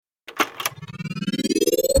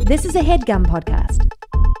This is a HeadGum podcast.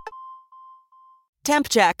 Temp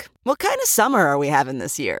check. What kind of summer are we having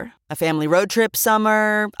this year? A family road trip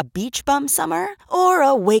summer? A beach bum summer? Or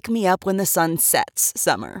a wake me up when the sun sets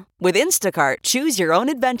summer? With Instacart, choose your own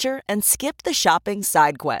adventure and skip the shopping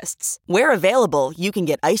side quests. Where available, you can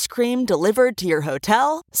get ice cream delivered to your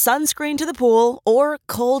hotel, sunscreen to the pool, or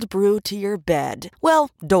cold brew to your bed.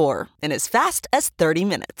 Well, door, in as fast as 30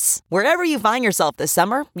 minutes. Wherever you find yourself this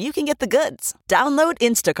summer, you can get the goods. Download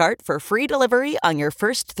Instacart for free delivery on your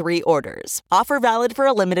first 3 orders. Offer valid for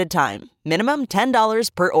a limited time. Minimum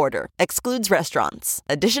 $10 per order. Excludes restaurants.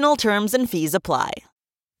 Additional terms and fees apply.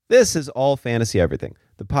 This is All Fantasy Everything,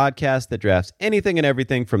 the podcast that drafts anything and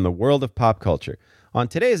everything from the world of pop culture. On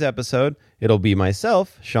today's episode, it'll be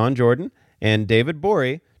myself, Sean Jordan, and David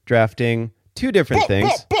Borey drafting 2 different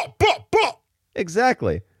things.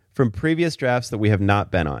 Exactly. From previous drafts that we have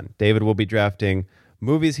not been on. David will be drafting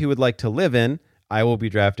movies he would like to live in. I will be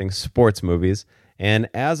drafting sports movies. And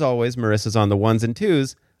as always, Marissa's on the 1s and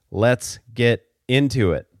 2s. Let's get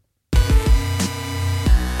into it.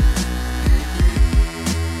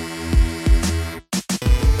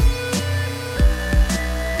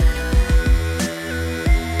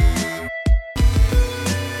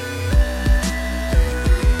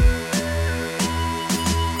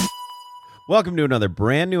 Welcome to another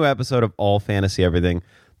brand new episode of All Fantasy Everything,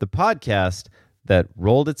 the podcast that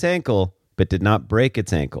rolled its ankle but did not break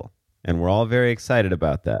its ankle. And we're all very excited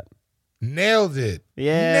about that. Nailed it.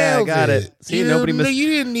 Yeah, Nailed I got it. See, you you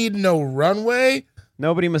didn't need no runway.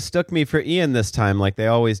 Nobody mistook me for Ian this time like they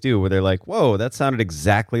always do, where they're like, whoa, that sounded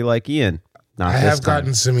exactly like Ian. Not I this have time.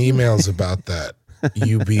 gotten some emails about that,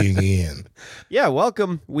 you being Ian. Yeah,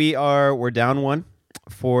 welcome. We're down 1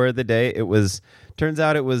 for the day. Turns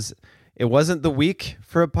out it wasn't the week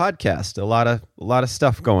for a podcast. A lot of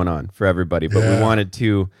stuff going on for everybody, but we wanted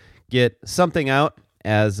to get something out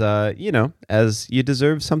as as you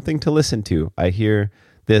deserve something to listen to. I hear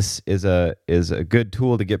this is a good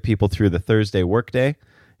tool to get people through the Thursday workday,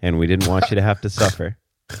 and we didn't want you to have to suffer.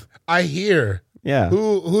 I hear. Yeah.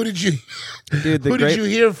 Who did you Dude, did you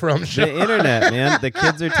hear from, Sean? The internet, man. The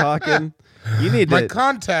kids are talking. You need My to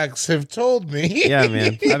contacts have told me. Yeah,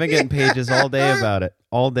 man. I've been getting pages all day about it.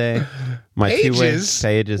 All day. My Pages?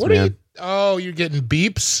 2-way pages, What man. you're getting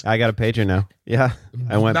beeps? I got a pager now. Yeah.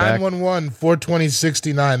 I went back.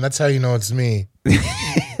 911-420-69. That's how you know it's me.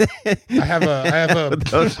 I have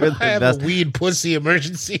a weed pussy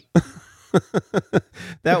emergency.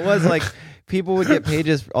 That was like, people would get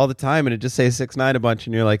pages all the time and it just say 69 a bunch,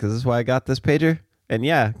 and you're like, is this why I got this pager? And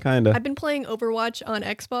yeah, kind of. I've been playing Overwatch on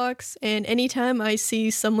Xbox, and anytime I see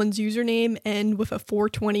someone's username end with a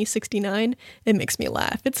 42069, it makes me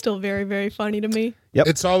laugh. It's still very, very funny to me. Yep.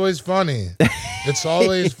 It's always funny. It's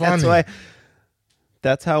always funny.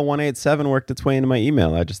 That's how 187 worked its way into my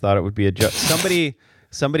email. I just thought it would be a joke. Somebody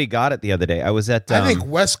got it the other day. I was at I think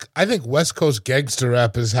West Coast Gangster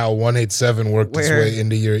Rap is how 187 worked its way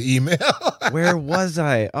into your email. Where was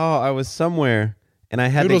I? Oh, I was somewhere, and I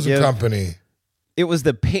had Noodles to give. and Company. It was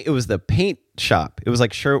the paint shop. It was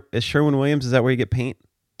like is Sherwin Williams. Is that where you get paint?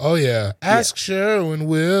 Oh yeah. Ask Sherwin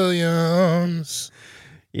Williams.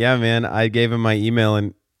 Yeah, man. I gave him my email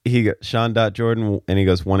and he got Sean.Jordan and he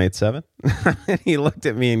goes 187. And he looked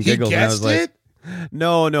at me and giggled. And I was like,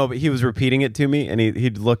 No, but he was repeating it to me and he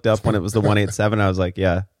looked up when it was the 187. I was like,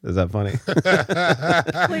 yeah, is that funny?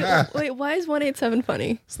 Wait, why is 187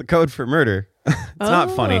 funny? It's the code for murder. It's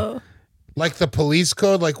not funny. Like the police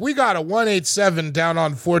code, like we got a 187 down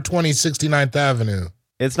on 420 69th Avenue.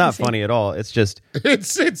 It's not funny at all. It's just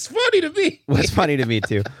it's funny to me. What's funny to me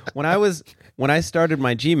too. When I started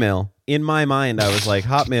my Gmail, in my mind I was like,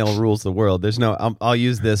 Hotmail rules the world. There's no I'll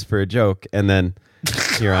use this for a joke, and then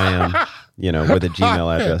here I am, with a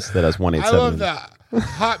Gmail address that has 187. I love that.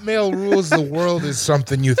 Hotmail rules the world is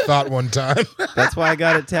something you thought one time. That's why I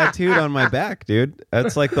got it tattooed on my back, dude.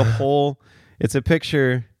 That's like the whole. It's a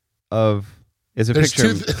picture of. It's just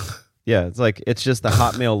the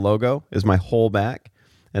Hotmail logo is my whole back,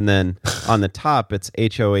 and then on the top it's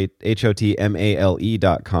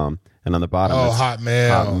HOTMALE.com, and on the bottom it's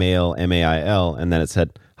Hotmail MAIL, and then it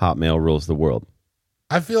said Hotmail rules the world.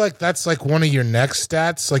 I feel like that's like one of your next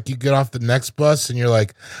stats. Like you get off the next bus and you're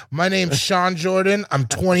like, my name's Sean Jordan. I'm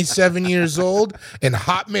 27 years old and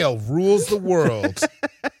Hotmail rules the world.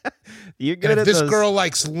 You're good if this girl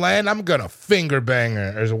likes Len, I'm going to finger bang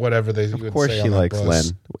her or whatever they would say. Of course she likes Len.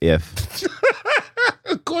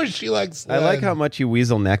 Of course she likes Len. I like how much you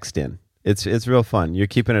weasel next in. It's real fun. You're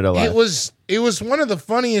keeping it alive. It was one of the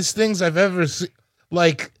funniest things I've ever seen.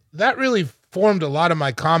 Like that really formed a lot of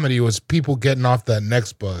my comedy was people getting off that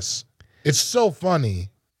next bus. It's so funny.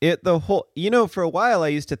 The whole, for a while I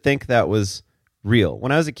used to think that was real.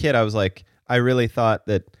 When I was a kid, I was like, I really thought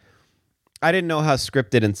that. I didn't know how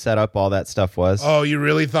scripted and set up all that stuff was. Oh, you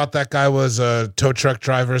really thought that guy was a tow truck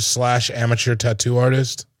driver / amateur tattoo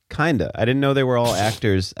artist? Kinda. I didn't know they were all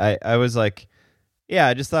actors. I was like, yeah,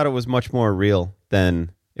 I just thought it was much more real than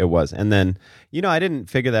it was. And then, I didn't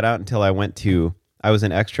figure that out until I was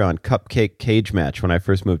an extra on Cupcake Cage Match when I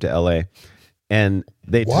first moved to LA. And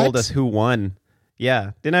they told us who won.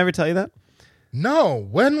 Yeah. Didn't I ever tell you that? No.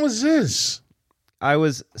 When was this? I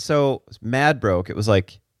was so mad broke. It was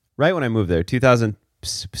like right when I moved there,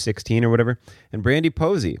 2016 or whatever. And Brandy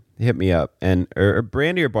Posey hit me up, or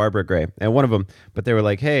Brandy or Barbara Gray, and one of them. But they were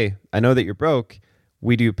like, "Hey, I know that you're broke.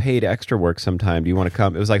 We do paid extra work sometime. Do you want to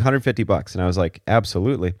come?" It was like $150, and I was like,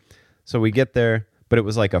 "Absolutely." So we get there, but it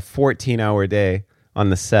was like a 14-hour day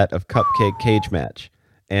on the set of Cupcake Cage Match,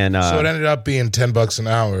 and so it ended up being $10 an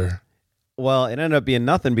hour. Well, it ended up being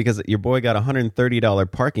nothing because your boy got a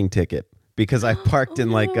 $130 parking ticket because I parked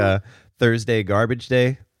in like a Thursday garbage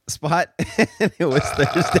day spot, and it was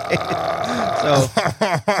Thursday. So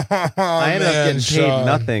I ended up getting paid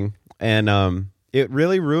nothing, and it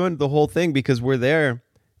really ruined the whole thing because we're there,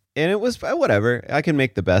 and it was whatever. I can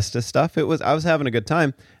make the best of stuff. I was having a good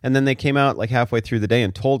time, and then they came out like halfway through the day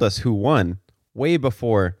and told us who won way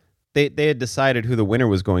before they had decided who the winner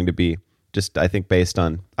was going to be. Just I think based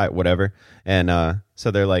on whatever, and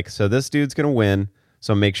so they're like, so this dude's gonna win.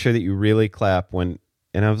 So make sure that you really clap when.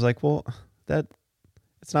 And I was like, well,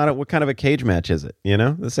 it's not what kind of a cage match is it?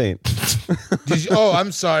 This ain't.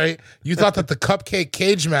 I'm sorry. You thought that the Cupcake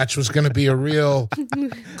Cage Match was going to be a real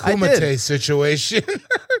Kumite situation.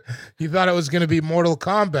 You thought it was going to be Mortal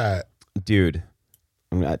Kombat. Dude,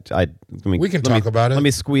 we can talk about it. Let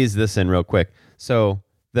me squeeze this in real quick. So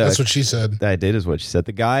that's what she said. I did is what she said.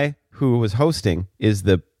 The guy who was hosting is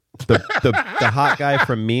the hot guy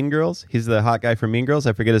from Mean Girls. He's the hot guy from Mean Girls.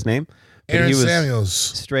 I forget his name. But Aaron he was Samuels.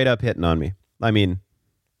 Straight up hitting on me. I mean,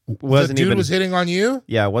 the dude was hitting on you?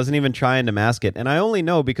 Yeah, wasn't even trying to mask it. And I only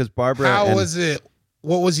know because Barbara. How was it?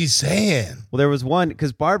 What was he saying? Well, there was one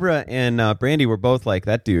because Barbara and Brandy were both like,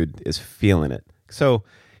 that dude is feeling it. So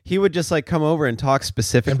he would just like come over and talk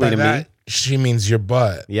specifically and by to that, me. She means your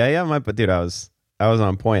butt. Yeah, but dude, I was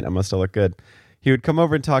on point. I must have looked good. He would come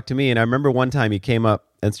over and talk to me, and I remember one time he came up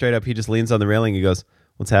and straight up he just leans on the railing. He goes,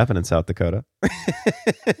 "What's happening, South Dakota?"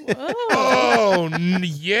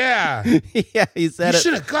 Yeah. Yeah, he said you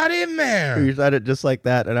should have got in there. He said it just like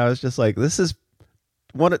that, and I was just like, "This is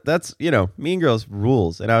that's Mean Girls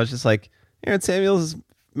rules." And I was just like, "Aaron Samuels is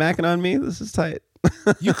macking on me. This is tight."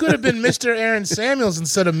 You could have been Mr. Aaron Samuels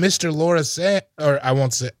instead of Mr. Laura or I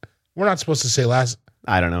won't say. We're not supposed to say last.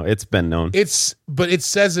 I don't know. It's been known. But it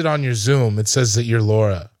says it on your Zoom. It says that you're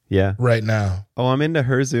Laura. Yeah. Right now. Oh, I'm into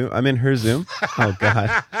her Zoom. I'm in her Zoom. Oh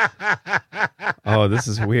God. Oh, this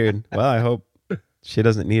is weird. Well, I hope she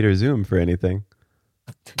doesn't need her Zoom for anything.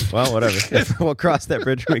 Well, whatever. We'll cross that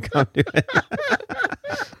bridge when we come to it.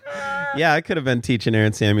 Yeah, I could have been teaching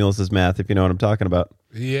Aaron Samuels' math if you know what I'm talking about.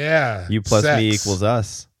 Yeah. U plus me equals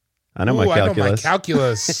us. I know my calculus. I know my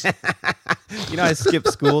calculus. I skipped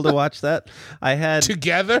school to watch that. I had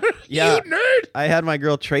together. Yeah, you nerd. I had my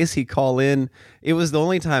girl Tracy call in. It was the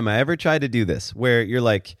only time I ever tried to do this, where you're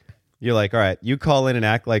like, all right, you call in and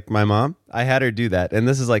act like my mom. I had her do that, and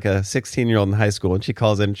this is like a 16-year-old in high school, and she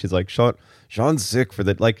calls in and she's like, Sean's sick for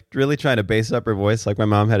the really trying to bass up her voice, like my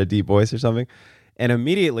mom had a deep voice or something. And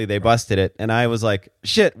immediately they busted it. And I was like,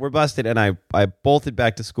 shit, we're busted. And I bolted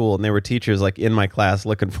back to school, and there were teachers like in my class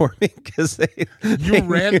looking for me because You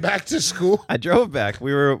ran back to school? I drove back.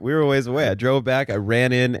 We were a ways away. I drove back. I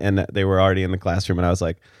ran in, and they were already in the classroom. And I was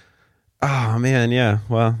like, oh man, yeah.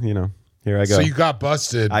 Well, here I go. So you got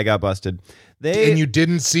busted. I got busted. And you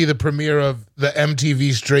didn't see the premiere of the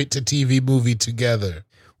MTV Straight to TV movie together.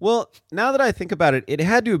 Well, now that I think about it, it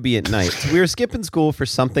had to be at night. So we were skipping school for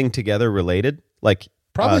something together related. Like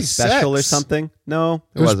probably special sex. or something. No,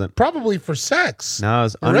 it wasn't. Probably for sex. No, it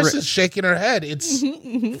was Marissa's shaking her head. It's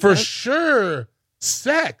for sure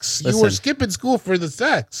sex. Listen, you were skipping school for the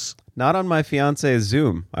sex. Not on my fiance's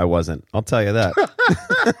Zoom. I wasn't. I'll tell you that.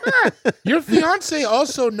 Your fiance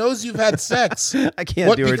also knows you've had sex. I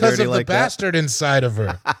can't do her because dirty of like the bastard inside of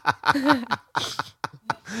her.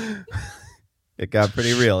 It got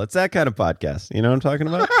pretty real. It's that kind of podcast. You know what I'm talking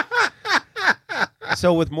about?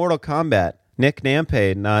 So with Mortal Kombat, Nick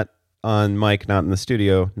Nampe, not on mic, not in the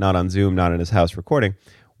studio, not on Zoom, not in his house recording,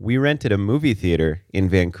 we rented a movie theater in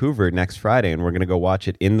Vancouver next Friday, and we're going to go watch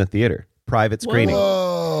it in the theater. Private screening.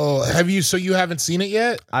 Whoa. So you haven't seen it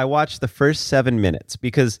yet? I watched the first 7 minutes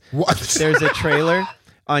because there's a trailer.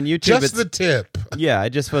 On YouTube, Just it's, the tip. yeah, I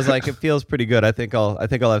just was like, it feels pretty good. I think I'll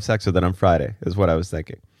have sex with it on Friday, is what I was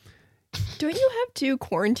thinking. Don't you have to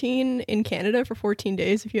quarantine in Canada for 14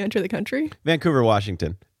 days if you enter the country? Vancouver,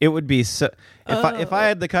 Washington. It would be so. If I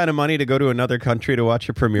had the kind of money to go to another country to watch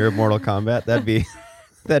a premiere of Mortal Kombat, that'd be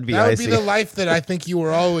That would icy. be the life that I think you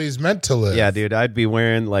were always meant to live. Yeah, dude, I'd be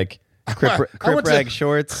wearing like crip went to- rag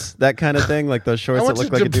shorts, that kind of thing, like those shorts that went look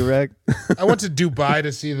to like a Dub- do rag. I went to Dubai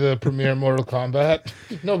to see the premiere of Mortal Kombat.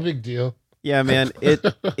 No big deal. Yeah, man. It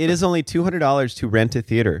is only $200 to rent a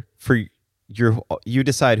theater for you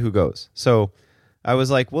decide who goes. So I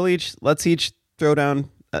was like, let's each throw down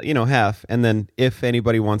half, and then if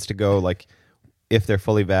anybody wants to go, like if they're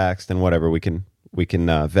fully vaxxed and whatever, we can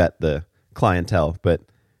vet the clientele. But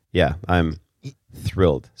yeah, I'm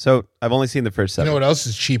thrilled. So I've only seen the first You 7. know what else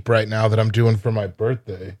is cheap right now that I'm doing for my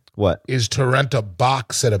birthday? What? Is to rent a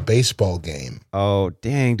box at a baseball game Oh,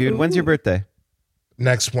 dang, dude. When's your birthday?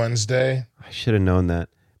 next Wednesday. I should have known that.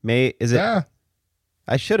 May, is it? Yeah,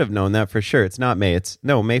 I should have known that for sure. It's not May.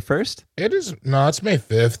 May 1st? it is. No, it's May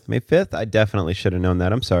 5th. May 5th? I definitely should have known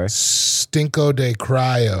that. I'm sorry. Stinko de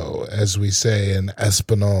Cryo, as we say in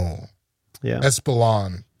Espanol. Yeah.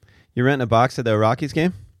 Espelon. You renting a box at the Rockies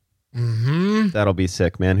game? Mm-hmm. That'll be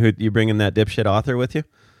sick, man. Who you bringing that dipshit author with you?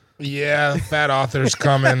 Yeah, fat author's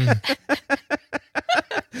coming.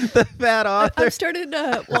 The fat author. I've started,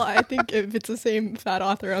 I think if it's the same fat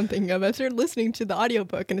author I'm thinking of, I've started listening to the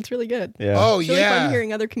audiobook and it's really good. Yeah. Oh, It's really yeah. fun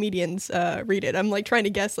hearing other comedians read it. I'm like trying to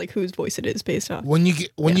guess like whose voice it is based on. When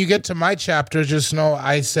you get to my chapter, just know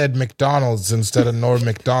I said McDonald's instead of Norm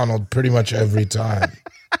Macdonald pretty much every time.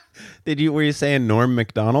 Were you saying Norm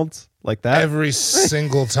McDonald's like that? Every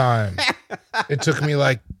single time. It took me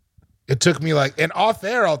like, and off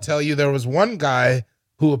air, I'll tell you, there was one guy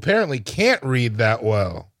who apparently can't read that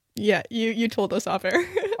well. Yeah, you told us off air.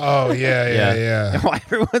 Oh, yeah. Well,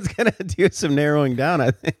 everyone's gonna do some narrowing down,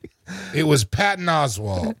 I think. It was Patton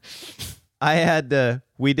Oswalt.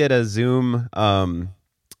 We did a Zoom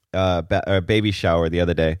baby shower the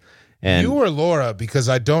other day, and You or Laura, because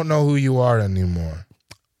I don't know who you are anymore.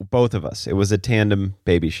 both of us. It was a tandem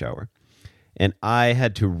baby shower. And I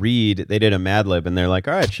had to read, they did a Mad Lib, and they're like,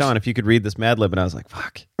 all right, Sean, if you could read this Mad Lib. And I was like,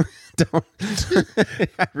 fuck. Don't.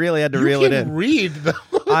 I really had to reel it in. Read, though.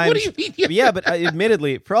 What do you mean? Yeah, but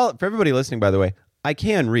admittedly, for everybody listening, by the way, I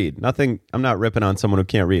can read. I'm not ripping on someone who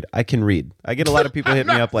can't read. I can read. I get a lot of people hit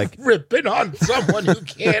me up like, ripping on someone who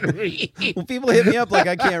can't read. well, people hit me up like,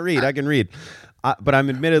 I can't read. I can read. But I'm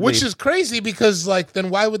admittedly. Which is crazy because, then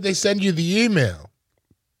why would they send you the email?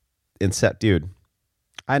 dude,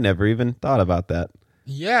 I never even thought about that.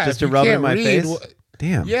 Yeah. Just if to you rub it in can't my read, face?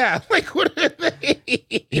 Damn. Yeah. What are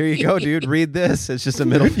they? Here you go, dude. Read this. It's just a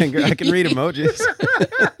middle finger. I can read emojis.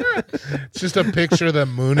 It's just a picture of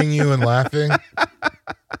them mooning you and laughing.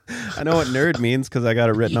 I know what nerd means because I got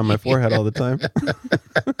it written on my forehead all the time.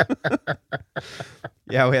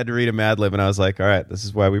 Yeah, we had to read a Mad Lib, and I was like, all right, this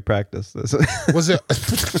is why we practice. This Was it?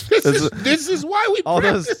 This is why we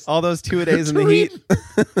practice. all those 2 days in the heat.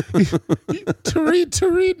 to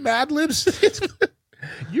read Mad Libs.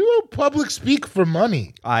 You public speak for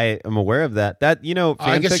money. I am aware of that. That, fan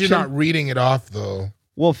I guess fiction, you're not reading it off though.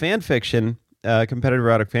 Well, fan fiction, competitive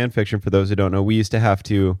erotic fan fiction, for those who don't know, we used to have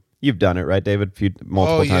to, you've done it, right, David?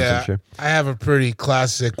 Multiple times, I'm sure. I have a pretty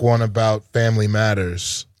classic one about Family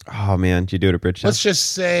Matters. Oh, man. Did you do it at Bridgetown? Let's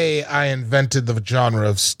just say I invented the genre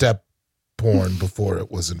of step porn before it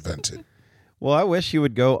was invented. Well, I wish you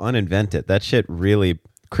would go uninvent it. That shit really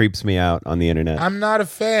creeps me out on the internet. I'm not a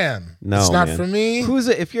fan. No, it's not man. for me.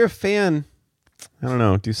 If you're a fan, I don't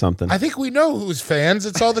know, do something. I think we know who's fans.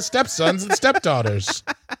 It's all the stepsons and stepdaughters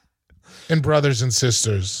and brothers and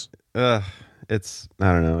sisters. Ugh, I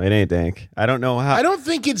don't know. It ain't dank. I don't know how. I don't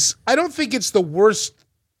think it's the worst.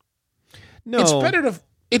 No.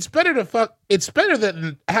 It's better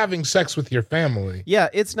than having sex with your family. Yeah,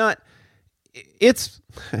 it's not. I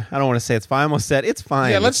don't want to say it's fine. I almost said it's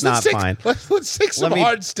fine. Yeah, it's not fine. Let's take some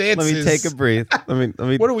hard stances. Let me take a breathe. Let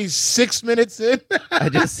me. What are we, 6 minutes in? I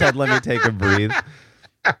just said let me take a breathe.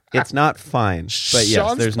 It's not fine, but yes,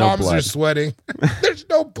 Sean's there's no palms blood. are sweating. There's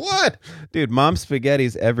no blood. Dude, mom's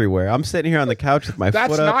spaghetti's everywhere. I'm sitting here on the couch with my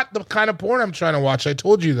That's foot up. not the kind of porn I'm trying to watch. I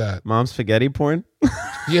told you that. Mom's spaghetti porn.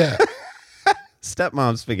 Yeah.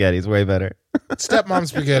 Stepmom spaghetti's way better. Stepmom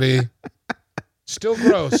spaghetti. Still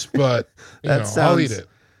gross, but I'll eat it.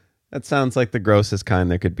 That sounds like the grossest kind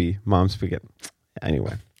there could be. Mom's spaghetti.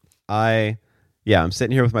 Anyway, I'm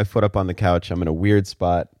sitting here with my foot up on the couch. I'm in a weird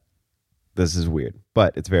spot. This is weird,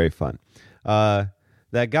 but it's very fun.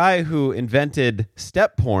 That guy who invented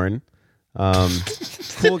step porn,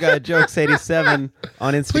 Cool Guy Jokes 87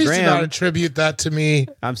 on Instagram. Please do not attribute that to me.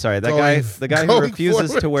 I'm sorry, the Going- guy who going refuses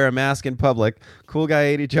forward. to wear a mask in public. Cool Guy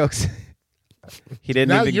 80 Jokes. He didn't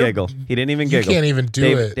Now even you're- giggle. He didn't even you giggle. can't even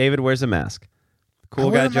do it. David wears a mask. Cool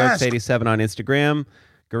I wear Guy a Jokes mask. 87 on Instagram.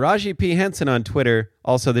 Garaji P Henson on Twitter.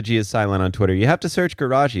 Also, the G is silent on Twitter. You have to search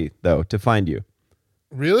Garaji though to find you.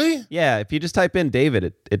 Really? Yeah, if you just type in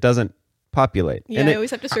David, it doesn't populate. Yeah, And I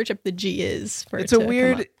always have to search up the G is for it's it a to come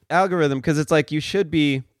weird up. algorithm because it's like you should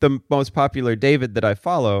be the most popular David that I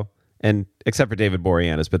follow, and except for David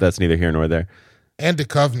Boreanaz, but that's neither here nor there. And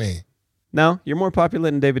Duchovny. No, you're more popular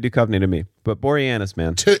than David Duchovny to me, but Boreanaz,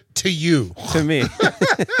 man, To you. to me.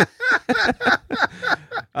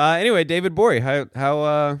 Anyway, David Borey,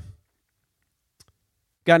 how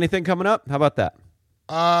got anything coming up? How about that?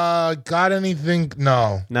 Got anything?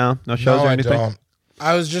 No. No shows No, or I anything. don't.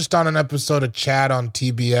 I was just on an episode of Chad on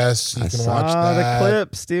TBS. You I can saw watch that. the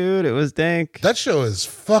clips, dude. It was dank. That show is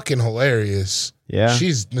fucking hilarious. Yeah.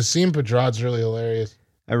 Nassim Pedrad's really hilarious.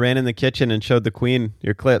 I ran in the kitchen and showed the queen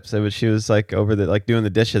your clips. She was like over the doing the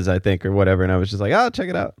dishes, I think, or whatever, and I was just like, "Oh, check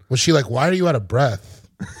it out." Was she like, why are you out of breath?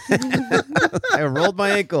 I rolled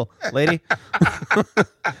my ankle, lady.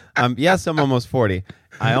 Yes, I'm almost 40.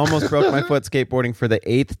 I almost broke my foot skateboarding for the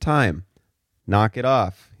 8th time. Knock it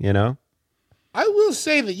off, you know? I will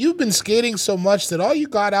say that you've been skating so much that all you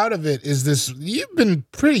got out of it is this. You've been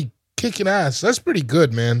pretty kicking ass. That's pretty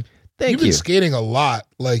good, man. Thank You've been you. skating a lot.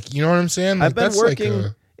 Like, you know what I'm saying? Like, I've been that's working.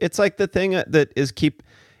 Like It's like the thing that is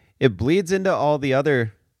it bleeds into all the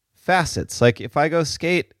other facets. Like if I go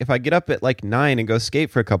skate, if I get up at like 9 and go skate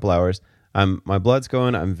for a couple hours, my blood's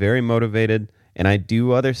going, I'm very motivated, and I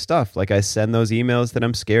do other stuff. Like I send those emails that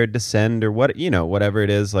I'm scared to send or whatever it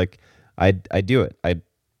is. Like I do it.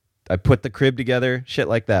 I put the crib together, shit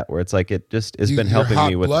like that, where it's like it just has been You're helping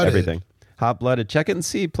me with hot-blooded. everything. Hot-blooded. Check it and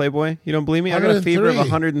see, Playboy. You don't believe me? I got a fever of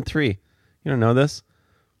 103. You don't know this?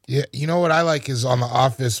 Yeah, you know what I like is on The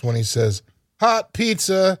Office when he says, hot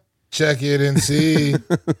pizza, check it and see.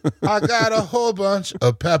 I got a whole bunch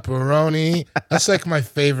of pepperoni. That's like my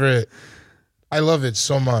favorite. I love it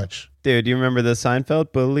so much. Dude, you remember the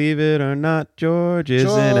Seinfeld? Believe it or not, George isn't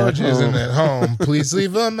at George home. isn't at home. Please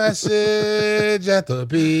leave a message at the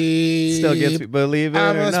beep. Still gets me. Believe it I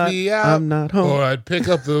or must not, be out, I'm not home. or I'd pick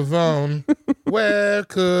up the phone. Where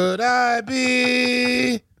could I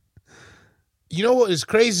be? You know what is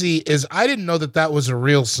crazy is I didn't know that was a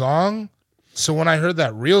real song. So when I heard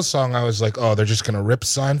that real song, I was like, oh, they're just going to rip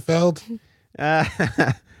Seinfeld?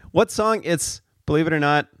 What song? It's Believe It or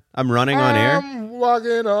Not, I'm running on air. I'm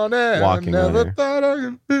walking on air. Walking I on never air. thought I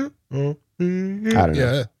could do. I don't know.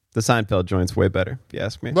 Yeah. The Seinfeld joint's way better, if you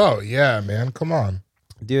ask me. Oh, yeah, man. Come on.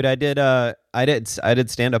 Dude, I did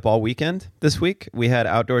stand up all weekend this week. We had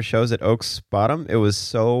outdoor shows at Oaks Bottom. It was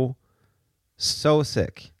so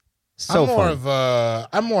sick. So fun.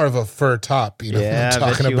 I'm more of a fur top, you know Yeah, what I I'm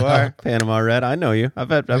bet talking you about. are. Panama Red. I know you.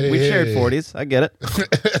 We shared Hey. 40s. I get it.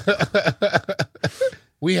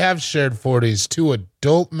 We have shared 40s, two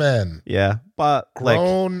adult men, Yeah, but like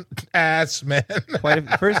grown ass men.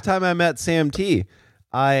 first time I met Sam T,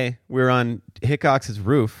 we were on Hickox's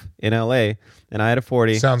roof in LA, and I had a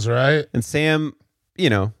 40. Sounds right. And Sam,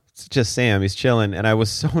 it's just Sam. He's chilling, and I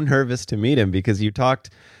was so nervous to meet him because you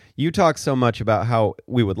talked so much about how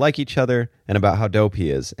we would like each other and about how dope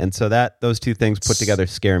he is, and so those two things put together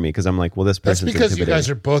scare me because I'm like, well, this That's person's because you intimidating. guys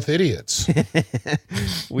are both idiots.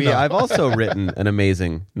 I've also written an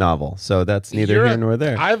amazing novel, so that's neither You're here a- nor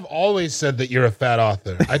there. I've always said that you're a fat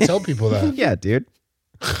author. I tell people that. Yeah, dude.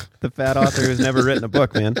 The fat author who's never written a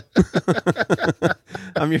book, man.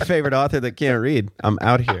 I'm your favorite author that can't read. I'm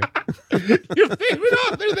out here. Your favorite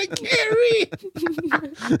author that can't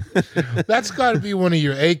read. That's got to be one of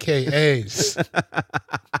your AKAs.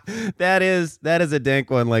 That is a dank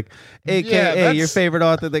one. Like, AKA that's- your favorite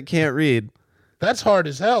author that can't read. That's hard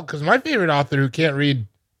as hell because my favorite author who can't read,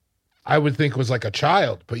 I would think was like a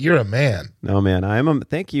child, but you're a man. No, man.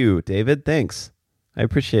 Thank you, David. Thanks. I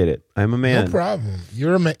appreciate it. I'm a man. No problem.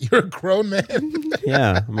 You're a man. You're a grown man.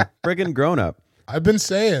 Yeah, I'm a friggin' grown up. I've been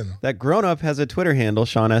saying. That grown up has a Twitter handle,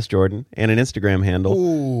 Sean S. Jordan, and an Instagram handle,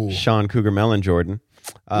 Ooh. Sean Cougar Melon Jordan.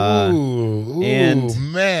 Ooh,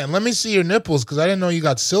 and- man, let me see your nipples because I didn't know you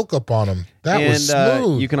got silk up on them. That was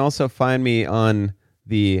smooth. You can also find me on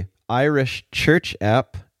the Irish Church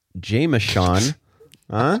app, Jamashon.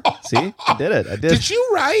 Huh? See? I did it. Did you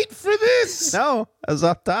write for this? No, I was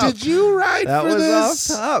off top. Did you write That for was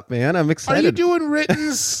this? off top, man. I'm Are excited. you doing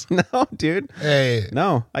writtens? No, dude. Hey,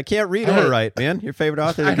 No, I can't read I or heard- write, man. Your favorite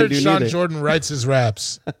author I that can heard do Sean neither. Jordan writes his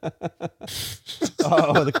raps.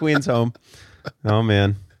 Oh, the Queen's home. Oh,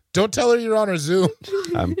 man. Don't tell her you're on her Zoom.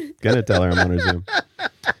 I'm going to tell her I'm on her Zoom.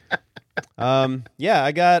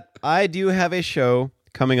 I do have a show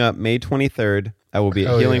coming up May 23rd. I will be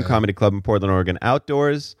at Helium Comedy Club in Portland, Oregon,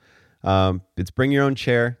 outdoors. It's bring your own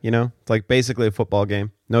chair, it's like basically a football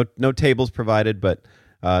game. No tables provided, but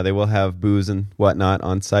they will have booze and whatnot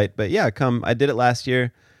on site. But yeah, come. I did it last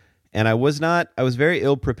year, and I was very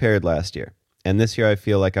ill prepared last year. And this year I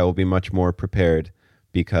feel like I will be much more prepared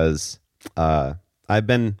because I've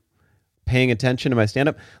been paying attention to my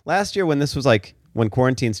stand-up. Last year when this was when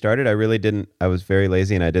quarantine started, I was very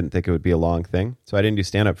lazy and I didn't think it would be a long thing. So I didn't do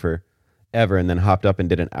stand-up for ever, and then hopped up and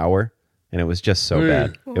did an hour, and it was just so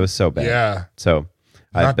bad. It was so bad. Yeah. So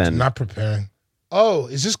I've been not preparing. Oh,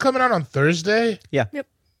 is this coming out on Thursday? Yeah. Yep.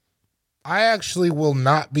 I actually will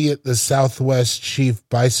not be at the Southwest Chief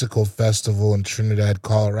Bicycle Festival in Trinidad,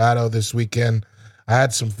 Colorado this weekend. I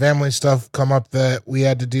had some family stuff come up that we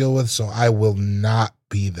had to deal with, so I will not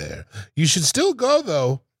be there. You should still go,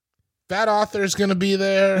 though. Fat Author's going to be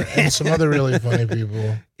there and some other really funny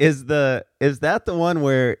people. Is that the one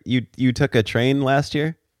where you took a train last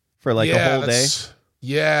year for a whole day?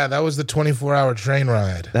 Yeah, that was the 24-hour train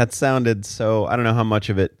ride. That sounded so, I don't know how much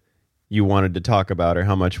of it you wanted to talk about or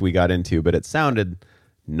how much we got into, but it sounded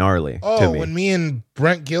gnarly to me. When me and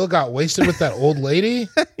Brent Gill got wasted with that old lady?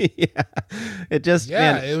 Yeah. It just,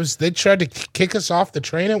 man, it was, they tried to kick us off the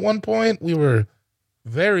train at one point. We were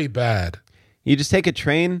very bad. You just take a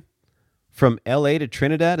train from LA to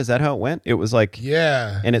Trinidad? Is that how it went? It was and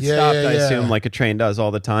it stopped, I assume, like a train does all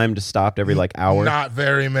the time, just stopped every hour. Not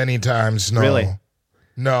very many times, no. Really?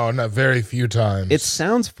 No, not very few times. It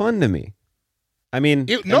sounds fun to me. I mean,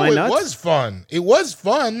 it was fun. It was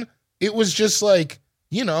fun. It was just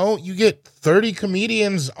you get 30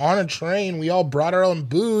 comedians on a train. We all brought our own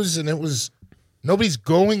booze, and nobody's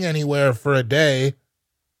going anywhere for a day.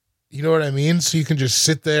 You know what I mean? So you can just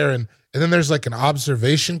sit there, and then there's an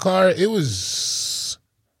observation car. It was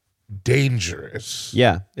dangerous.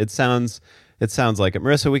 Yeah, it sounds like it.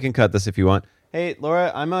 Marissa, we can cut this if you want. Hey,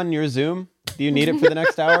 Laura, I'm on your Zoom. Do you need it for the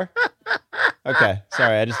next hour? Okay,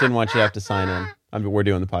 sorry. I just didn't want you to have to sign in. We're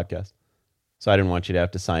doing the podcast. So I didn't want you to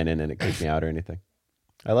have to sign in and it kicked me out or anything.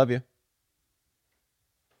 I love you.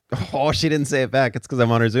 Oh, she didn't say it back. It's because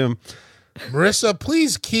I'm on her Zoom. Marissa,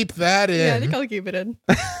 please keep that in. Yeah, I think I'll keep it in.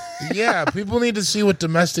 Yeah, people need to see what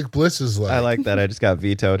domestic bliss is like. I like that. I just got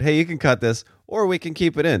vetoed. Hey, you can cut this or we can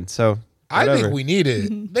keep it in. So whatever. I think we need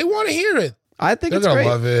it. They want to hear it. I think they're gonna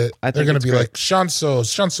love it. They're gonna be great. Like, Sean's so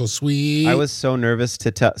sweet. I was so nervous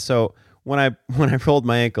to tell. So when I rolled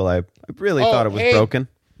my ankle, I really thought it was broken.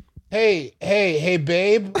 Hey,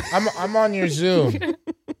 babe, I'm on your Zoom.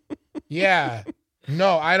 Yeah,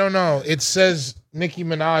 no, I don't know. It says Nicki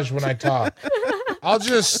Minaj when I talk.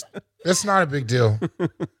 That's not a big deal.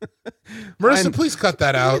 Marissa, please cut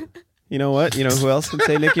that out. You know what? You know who else can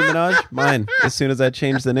say Nicki Minaj? Mine. As soon as I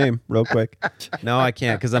change the name real quick. No, I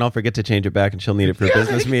can't because then I'll forget to change it back and she'll need it for a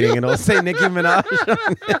business meeting and it'll say Nicki Minaj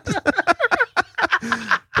on it.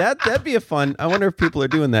 That'd be a fun. I wonder if people are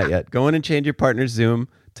doing that yet. Go in and change your partner's Zoom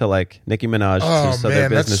to Nicki Minaj so their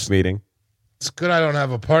business meeting. It's good I don't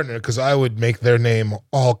have a partner because I would make their name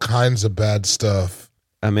all kinds of bad stuff.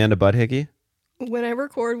 Amanda Butt-Hickey? When I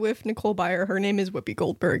record with Nicole Byer, her name is Whoopi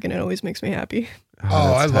Goldberg, and it always makes me happy.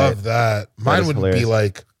 Oh, I love that. Mine would be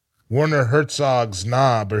like Werner Herzog's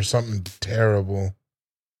knob or something terrible.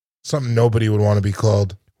 Something nobody would want to be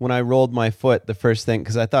called. When I rolled my foot, the first thing,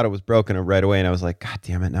 because I thought it was broken right away, and I was like, God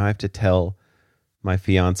damn it, now I have to tell my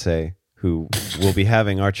fiance, who will be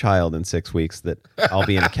having our child in 6 weeks, that I'll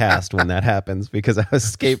be in a cast when that happens, because I was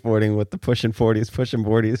skateboarding with the Pushing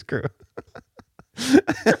 40s crew.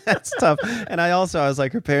 That's tough. And I was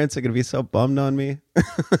like, her parents are going to be so bummed on me.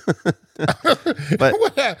 But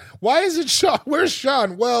why is it Sean? Where's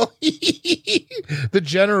Sean? Well, the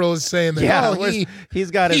general is saying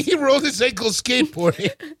that he rolled his ankle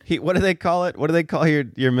skateboarding. What do they call it? What do they call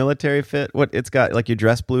your military fit? What it's got, like your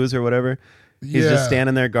dress blues or whatever. He's just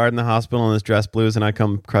standing there guarding the hospital in his dress blues, and I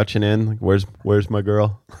come crutching in like, where's my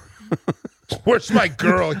girl? Where's my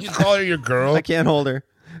girl? You call her your girl? I can't hold her.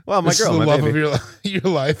 Well, my this girl, is the my love baby. of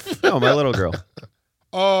your life. No, my little girl.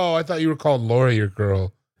 Oh, I thought you were calling Laura your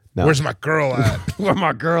girl. No. Where's my girl at? Where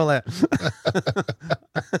my girl at?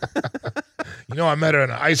 I met her in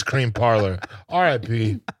an ice cream parlor.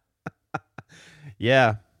 R.I.P.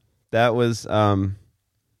 Yeah, that was man.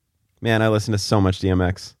 I listened to so much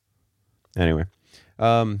DMX. Anyway,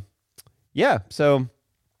 yeah. So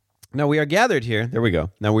now we are gathered here. There we go.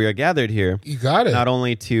 Now we are gathered here. You got it. Not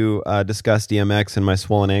only to discuss DMX and my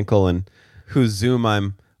swollen ankle and whose Zoom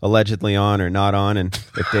I'm allegedly on or not on, and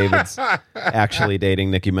if David's actually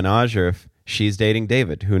dating Nicki Minaj or if she's dating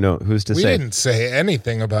David. Who's to say? We didn't say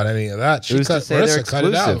anything about any of that. Who's to say they're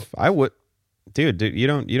exclusive? I would. dude, you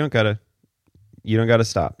don't gotta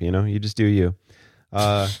stop. You know, you just do you.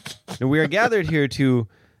 And we are gathered here to,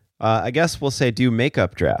 I guess we'll say, do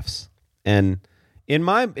makeup drafts. And in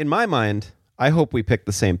my mind, I hope we pick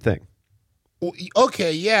the same thing.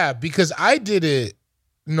 Okay, yeah, because I did it.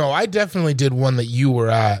 No, I definitely did one that you were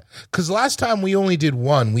at. Because last time we only did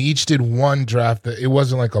one. We each did one draft. It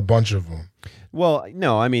wasn't like a bunch of them. Well,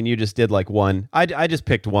 no, I mean, you just did like one. I just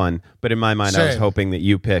picked one, but in my mind, I was Same. hoping that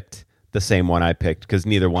you picked the same one I picked because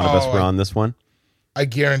neither one of us were on this one. I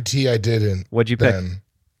guarantee I didn't. What'd you pick?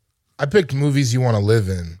 I picked movies you want to live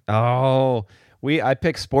in. Oh, I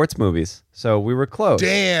picked sports movies, so we were close.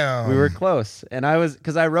 Damn. We were close, and I was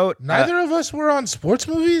because I wrote. Neither of us were on sports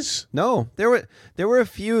movies? No, there were a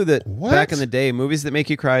few that What? back in the day, movies that make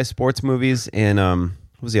you cry, sports movies, and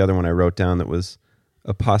what was the other one I wrote down that was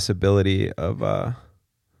a possibility of?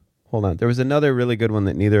 Hold on, there was another really good one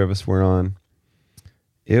that neither of us were on.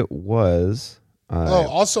 It was.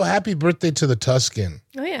 Also, happy birthday to the Tuscan.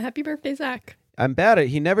 Oh yeah, happy birthday, Zach. I'm bad at.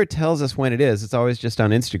 He never tells us when it is. It's always just on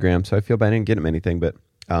Instagram, so I feel bad I didn't get him anything. But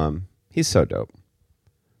he's so dope.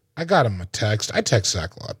 I got him a text. I text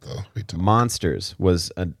Zach a lot, though. We talk. Monsters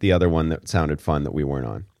was the other one that sounded fun that we weren't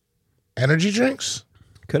on. Energy drinks?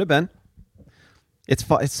 Could have been. It's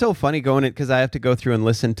so funny going it because I have to go through and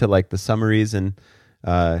listen to like the summaries and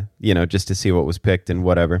just to see what was picked and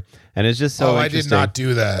whatever. And it's just so I interesting. did not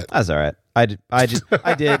do that. That's all right. I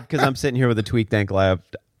did because I'm sitting here with a tweaked ankle.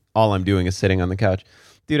 All I'm doing is sitting on the couch.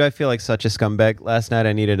 Dude, I feel like such a scumbag. Last night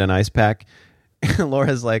I needed an ice pack. And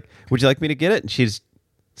Laura's like, would you like me to get it? And she's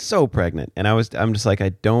so pregnant. And I'm just like, I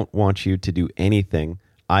don't want you to do anything.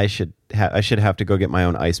 I should have to go get my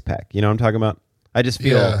own ice pack. You know what I'm talking about? I just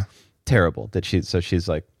feel terrible that she's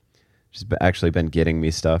actually been getting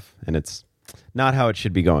me stuff. And it's not how it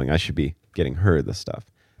should be going. I should be getting her the stuff.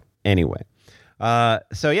 Anyway.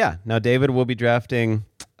 So yeah, now David will be drafting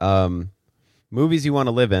movies you want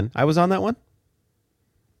to live in. I was on that one.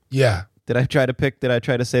 Yeah. Did I try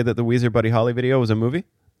to say that the Weezer Buddy Holly video was a movie?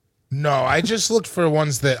 No, I just looked for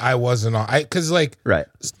ones that I wasn't on. Because, Right.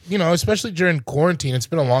 Especially during quarantine, it's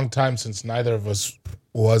been a long time since neither of us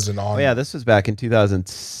wasn't on. Oh yeah, this was back in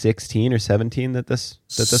 2016 or 17 that this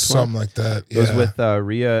something like that. It was with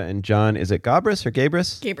Rhea and John. Is it Gabris or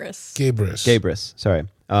Gabris? Gabrus. Gabris. Sorry.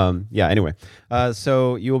 Yeah. Anyway,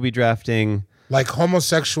 so you will be drafting like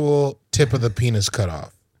homosexual tip of the penis cut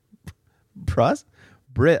off.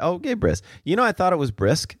 Gay Brisk. I thought it was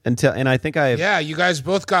Brisk and I think Yeah, you guys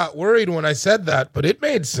both got worried when I said that, but it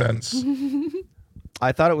made sense.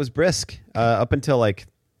 I thought it was Brisk up until like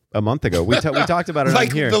a month ago. We talked about it like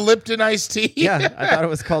on here. the Lipton iced tea. Yeah, I thought it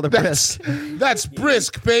was called a Brisk. That's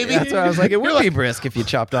brisk, baby. That's why I was like, it would be brisk if you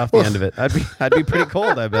chopped off the end of it. I'd be pretty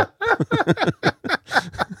cold, I bet.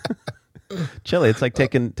 Chilly. It's like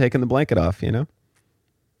taking the blanket off, And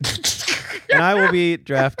I will be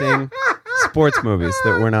drafting sports movies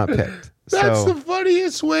that were not picked. That's the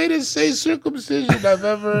funniest way to say circumcision I've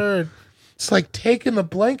ever heard. It's like taking the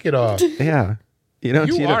blanket off. Yeah.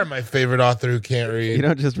 You are my favorite author who can't read. You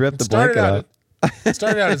don't just rip the blanket off. It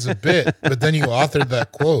started out as a bit, but then you authored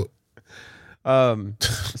that quote.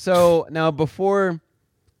 So now we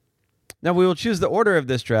will choose the order of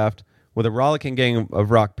this draft with a rollicking game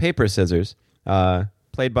of rock, paper, scissors,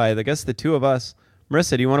 played by, I guess, the two of us.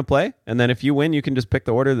 Marissa, do you want to play? And then if you win, you can just pick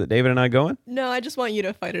the order that David and I go in? No, I just want you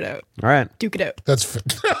to fight it out. All right. Duke it out. That's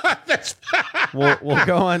We'll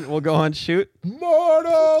go on shoot.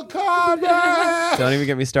 Mortal Kombat. Don't even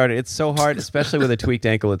get me started. It's so hard, especially with a tweaked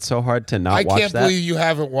ankle. It's so hard to not watch that. I can't believe you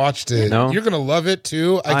haven't watched it. No? You're going to love it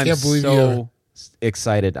too. I can't believe I'm you. so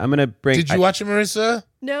excited. I'm going to bring... Did you watch it, Marissa?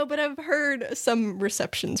 No, but I've heard some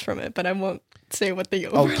receptions from it, but I won't say what the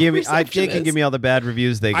Jake can give me all the bad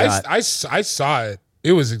reviews they got. I saw it.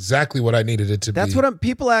 It was exactly what I needed it to be. That's what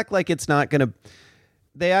people act like it's not going to...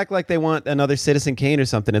 They act like they want another Citizen Kane or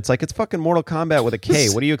something. It's like, it's fucking Mortal Kombat with a K.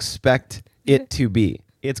 What do you expect it to be?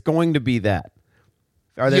 It's going to be that.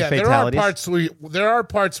 Are there fatalities? There are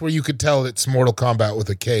parts where you could tell it's Mortal Kombat with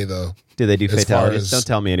a K, though. Do they do fatalities? Don't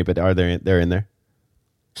tell me any, but they're in there?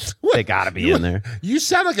 What? They gotta be in there. You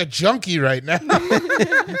sound like a junkie right now.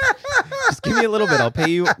 Just give me a little bit. I'll pay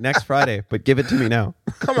you next Friday, but give it to me now.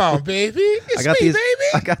 Come on, baby. It's baby.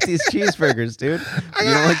 I got these cheeseburgers, dude.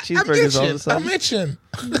 You don't like cheeseburgers all of a sudden? I'm itching.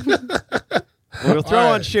 We'll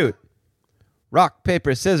throw on shoot. Rock,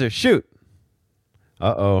 paper, scissors, shoot.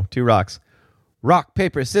 Uh-oh, 2 rocks. Rock,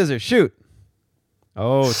 paper, scissors, shoot.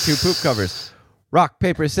 Oh, 2 poop covers. Rock,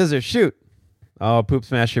 paper, scissors, shoot. Oh, Poop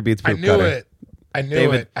Smasher beats Poop Cutter. I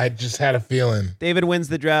knew it. I just had a feeling. David wins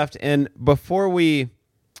the draft, and before you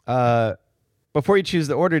choose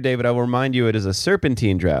the order, David, I will remind you it is a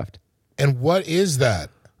serpentine draft. And what is that?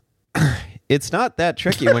 It's not that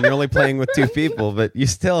tricky when you're only playing with two people, but you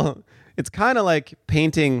still, it's kind of like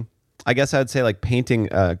painting, I guess I'd say like painting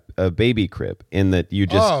a baby crib in that you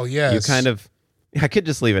just, you kind of, I could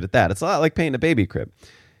just leave it at that. It's a lot like painting a baby crib.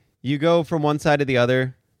 You go from one side to the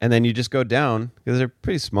other and then you just go down because they're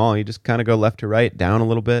pretty small. You just kind of go left to right, down a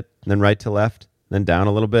little bit, and then right to left, then down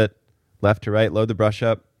a little bit, left to right, load the brush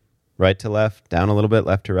up, right to left, down a little bit,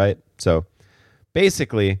 left to right. So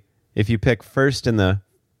basically, if you pick second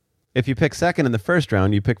in the first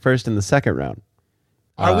round, you pick first in the second round.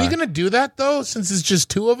 Are we going to do that, though, since it's just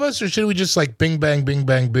two of us? Or should we just like bing, bang, bing,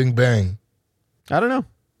 bang, bing, bang? I don't know.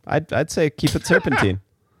 I'd say keep it serpentine.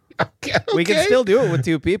 Okay. We can still do it with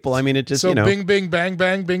two people. I mean, it just, so bing, bing, bang,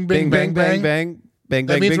 bang, bing, bing, bang, bang, bang, bang,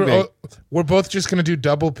 that means bing, bang. we're both just going to do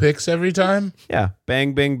double picks every time? Yeah.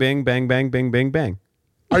 Bang, bing, bing, bang, bang, bing, bing, bang.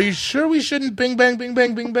 Are you sure we shouldn't bing, bang, bing,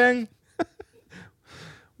 bang, bing, bang?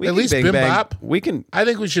 At least bing, bim bang. bop. I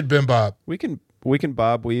think we should bim bop. We can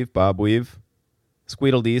bob weave.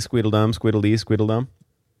 Squeedle dee, squeedle dum, squeedle dee, squeedle dum.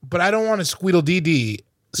 But I don't want to squeedle dee dee.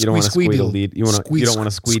 You don't want to squeedle dee. You don't want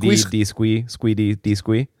to squeedee dee squee, squeedee dee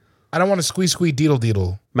squee. I don't want to squee deedle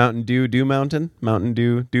deedle. Mountain Dew Mountain. Mountain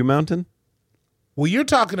Dew Mountain. Well, you're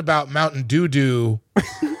talking about Mountain Dew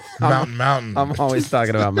Mountain. I'm always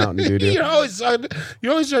talking about Mountain Dew. You're always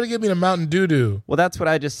trying to get me to Mountain Dew. Well, that's what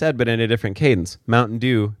I just said, but in a different cadence. Mountain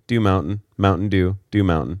Dew Mountain. Mountain Dew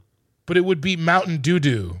Mountain. But it would be Mountain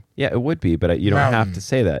Dew. Yeah, it would be, but you don't have to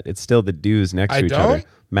say that. It's still the dews next to each other.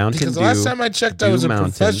 Mountain because Dew. Because the last time I checked, I was a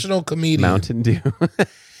professional comedian. Mountain Dew.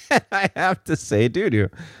 I have to say doo-doo.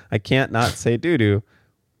 I can't not say doo-doo.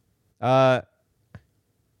 I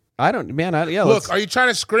don't, man. Look, are you trying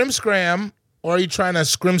to scrim, or are you trying to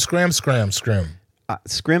scrim? Scrim.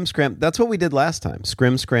 That's what we did last time.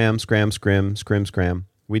 Scrim.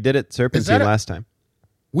 We did it serpentine last time.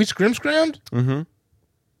 We scrimmed? Mm-hmm.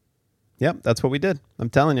 Yep, that's what we did. I'm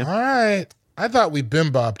telling you. All right. I thought we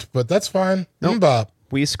bim-bopped, but that's fine. Nope. Bim-bop.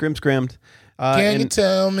 We scrimmed. Can you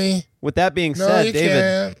tell me? With that being said,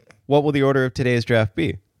 David, what will the order of today's draft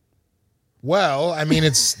be? Well, I mean,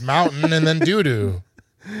 it's Mountain and then Doo-Doo.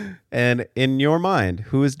 And in your mind,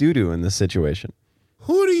 who is Doo-Doo in this situation?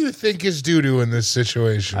 Who do you think is Doo-Doo in this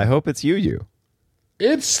situation? I hope it's you.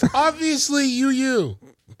 It's obviously you.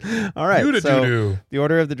 All right. So Doo-Doo. The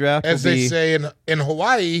order of the draft as will they be say in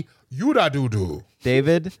Hawaii, Yuda Doo-Doo.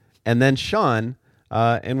 David and then Sean.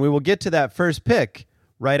 And we will get to that first pick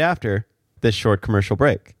right after this short commercial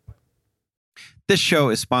break. This show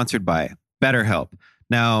is sponsored by BetterHelp.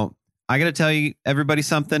 Now, I got to tell you, everybody,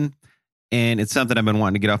 something, and it's something I've been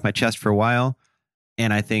wanting to get off my chest for a while,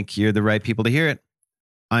 and I think you're the right people to hear it.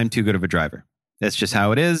 I'm too good of a driver. That's just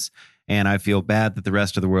how it is, and I feel bad that the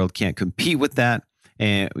rest of the world can't compete with that.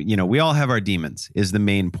 And, we all have our demons is the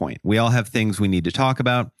main point. We all have things we need to talk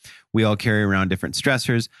about. We all carry around different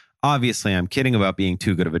stressors. Obviously, I'm kidding about being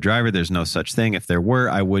too good of a driver. There's no such thing. If there were,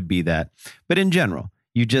 I would be that. But in general,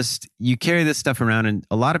 you carry this stuff around, and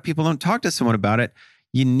a lot of people don't talk to someone about it.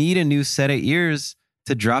 You need a new set of ears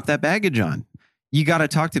to drop that baggage on. You got to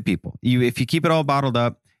talk to people. If you keep it all bottled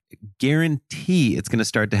up, guarantee it's going to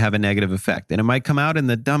start to have a negative effect. And it might come out in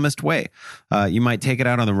the dumbest way. You might take it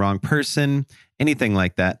out on the wrong person, anything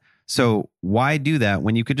like that. So why do that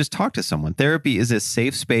when you could just talk to someone? Therapy is a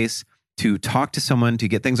safe space to talk to someone, to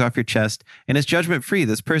get things off your chest, and it's judgment-free.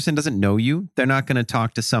 This person doesn't know you. They're not going to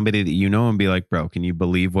talk to somebody that you know and be like, bro, can you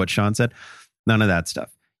believe what Sean said? None of that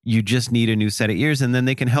stuff. You just need a new set of ears, and then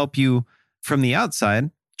they can help you from the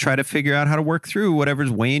outside try to figure out how to work through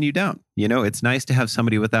whatever's weighing you down. It's nice to have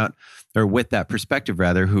somebody with that perspective,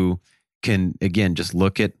 who can, again, just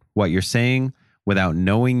look at what you're saying without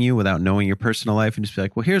knowing you, without knowing your personal life, and just be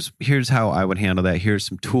like, well, here's how I would handle that. Here's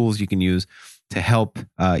some tools you can use to help,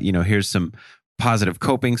 here's some positive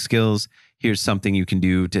coping skills. Here's something you can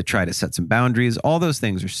do to try to set some boundaries. All those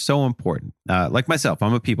things are so important. Like myself,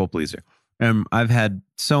 I'm a people pleaser. I've had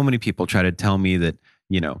so many people try to tell me that,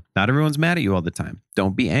 not everyone's mad at you all the time.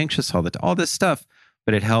 Don't be anxious all the time, all this stuff.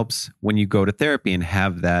 But it helps when you go to therapy and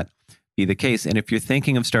have that be the case. And if you're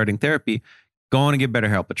thinking of starting therapy, go on and give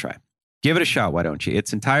BetterHelp a try. Give it a shot, why don't you?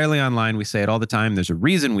 It's entirely online. We say it all the time. There's a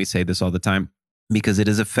reason we say this all the time, because it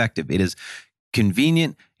is effective. It is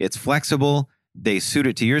convenient. It's flexible. They suit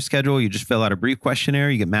it to your schedule. You just fill out a brief questionnaire.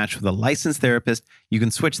 You get matched with a licensed therapist. You can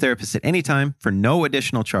switch therapists at any time for no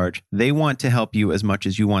additional charge. They want to help you as much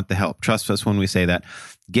as you want the help. Trust us when we say that.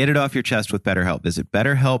 Get it off your chest with BetterHelp. Visit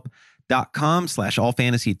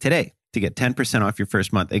BetterHelp.com/allfantasy today to get 10% off your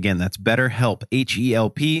first month. Again, that's BetterHelp,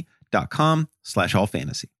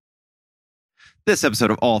 HELP.com/allfantasy. This episode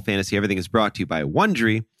of All Fantasy Everything is brought to you by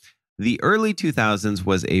Wondery. The early 2000s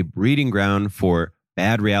was a breeding ground for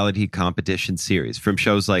bad reality competition series, from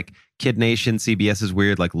shows like Kid Nation, CBS's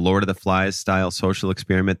weird, like Lord of the Flies style social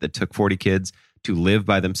experiment that took 40 kids to live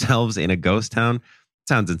by themselves in a ghost town.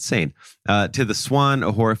 Sounds insane. To The Swan,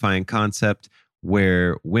 a horrifying concept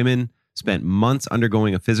where women spent months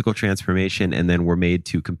undergoing a physical transformation and then were made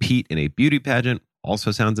to compete in a beauty pageant. Also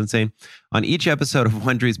sounds insane. On each episode of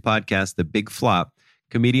Wondery's podcast, The Big Flop,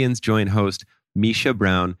 comedians join host Misha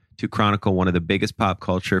Brown to chronicle one of the biggest pop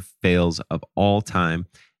culture fails of all time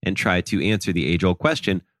and try to answer the age-old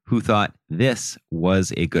question, who thought this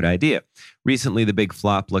was a good idea? Recently, The Big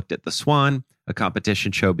Flop looked at The Swan, a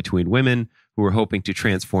competition show between women who were hoping to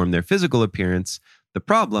transform their physical appearance. The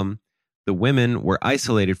problem, the women were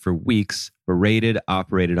isolated for weeks, berated,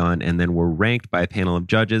 operated on, and then were ranked by a panel of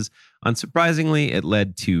judges. Unsurprisingly, it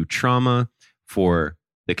led to trauma for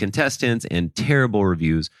the contestants and terrible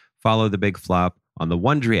reviews. Follow The Big Flop on the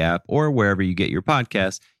Wondery app or wherever you get your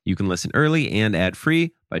podcasts. You can listen early and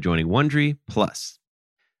ad-free by joining Wondery Plus.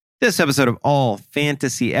 This episode of All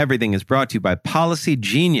Fantasy Everything is brought to you by Policy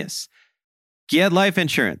Genius. Get life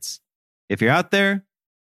insurance. If you're out there,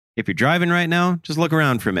 if you're driving right now, just look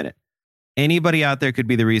around for a minute. Anybody out there could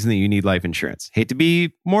be the reason that you need life insurance. Hate to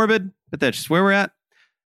be morbid, but that's just where we're at.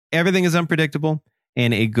 Everything is unpredictable,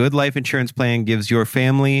 and a good life insurance plan gives your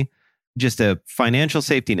family just a financial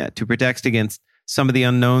safety net to protect against some of the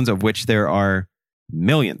unknowns, of which there are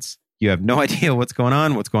millions. You have no idea what's going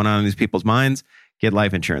on in these people's minds. Get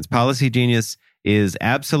life insurance. Policy Genius is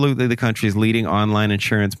absolutely the country's leading online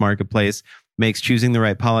insurance marketplace. Makes choosing the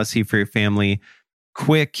right policy for your family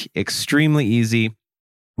quick, extremely easy.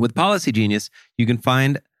 With Policy Genius, you can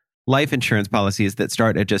find life insurance policies that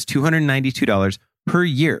start at just $292 per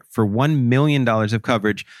year for $1 million of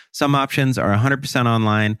coverage. Some options are 100%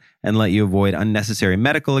 online and let you avoid unnecessary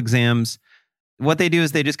medical exams. What they do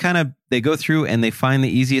is they just they go through and they find the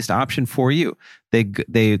easiest option for you.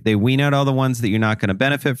 They wean out all the ones that you're not going to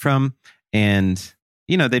benefit from, and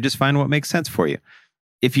they just find what makes sense for you.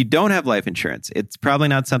 If you don't have life insurance, it's probably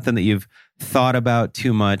not something that you've thought about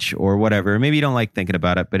too much or whatever. Maybe you don't like thinking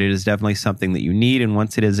about it, but it is definitely something that you need. And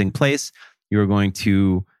once it is in place, you're going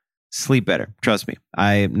to sleep better. Trust me.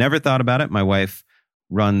 I never thought about it. My wife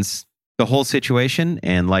runs the whole situation,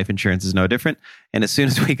 and life insurance is no different. And as soon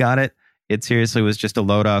as we got it, it seriously was just a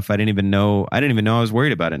load off. I didn't even know I was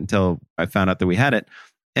worried about it until I found out that we had it.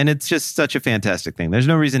 And it's just such a fantastic thing. There's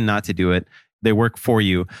no reason not to do it. They work for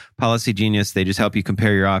you. Policy Genius, they just help you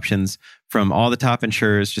compare your options from all the top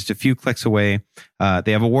insurers, just a few clicks away.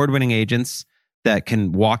 They have award-winning agents that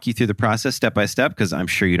can walk you through the process step by step, because I'm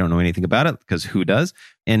sure you don't know anything about it, because who does?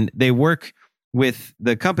 And they work with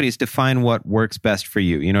the companies to find what works best for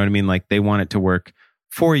you. You know what I mean? Like, they want it to work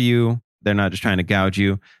for you. They're not just trying to gouge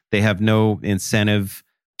you. They have no incentive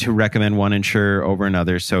to recommend one insurer over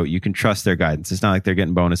another, so you can trust their guidance. It's not like they're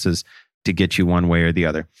getting bonuses to get you one way or the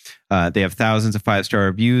other. They have thousands of 5-star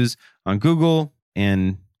reviews on Google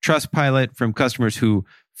and Trustpilot from customers who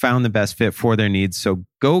found the best fit for their needs. So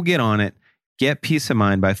go get on it. Get peace of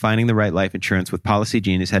mind by finding the right life insurance with Policy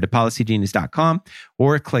Genius. Head to policygenius.com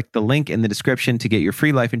or click the link in the description to get your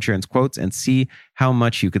free life insurance quotes and see how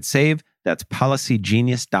much you could save. That's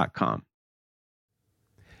policygenius.com.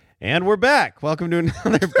 And we're back. Welcome to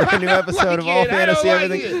another brand new episode of All Fantasy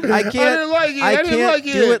Everything. I can't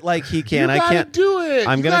do it like he can. I can't do it.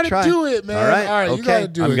 I'm going to try. Do it, man. All right. Okay. You gotta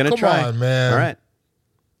do I'm it. going to try. Come on, man. All right.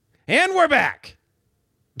 And we're back.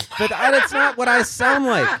 But that's not what I sound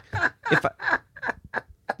like. Do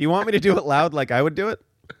you want me to do it loud like I would do it?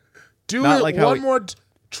 Do not it like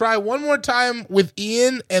try one more time with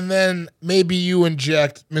Ian, and then maybe you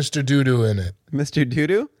inject Mr. Doodoo in it. Mr.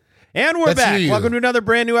 Doodoo? And we're back. Welcome to another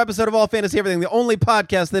brand new episode of All Fantasy Everything, the only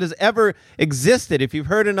podcast that has ever existed. If you've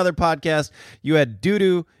heard another podcast, you had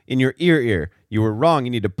doo-doo in your ear. You were wrong.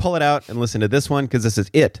 You need to pull it out and listen to this one, because this is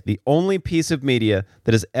it. The only piece of media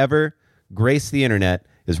that has ever graced the internet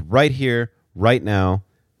is right here, right now.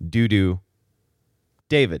 Doo-doo.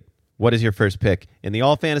 David, what is your first pick in the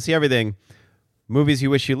All Fantasy Everything movies you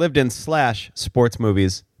wish you lived in / sports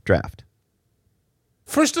movies draft?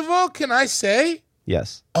 First of all, can I say...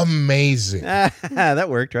 Yes. Amazing. That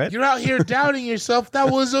worked, right? You're out here doubting yourself.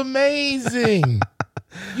 That was amazing.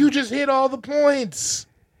 You just hit all the points.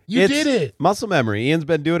 You did it. Muscle memory. Ian's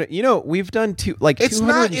been doing it. We've done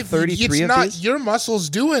 233 of these. Your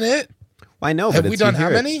muscles doing it. I know, Have but we done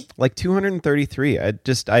how many? Like 233.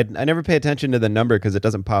 I never pay attention to the number because it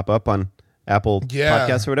doesn't pop up on Apple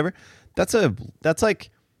Podcasts or whatever. That's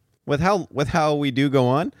like with how we do go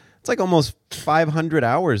on. It's like almost 500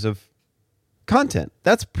 hours of content.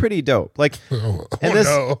 That's pretty dope. Like, and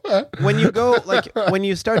no. when you go, like, when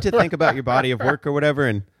you start to think about your body of work or whatever,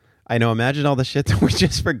 and I know, imagine all the shit that we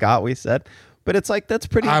just forgot we said, but it's like, that's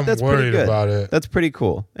pretty I'm pretty worried good. about it. That's pretty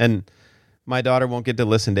cool. And my daughter won't get to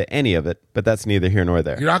listen to any of it, but that's neither here nor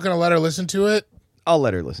there. You're not going to let her listen to it I'll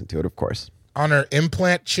let her listen to it, of course. on her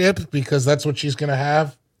implant chip because that's what she's going to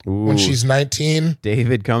have when Ooh. she's 19.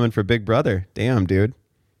 David coming for Big Brother. Damn, dude.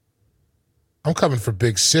 I'm coming for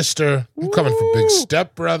big sister. I'm coming for big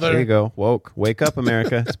stepbrother. There you go. Woke. Wake up,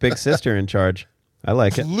 America. It's Big Sister in charge. I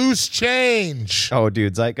like it. Loose change. Oh,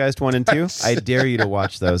 dude, Zeitgeist 1 and 2. I dare you to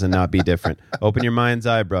watch those and not be different. Open your mind's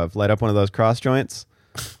eye, bruv. Light up one of those cross joints.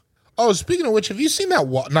 Oh, speaking of which, have you seen that?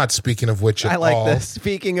 Not speaking of which at I like all. this.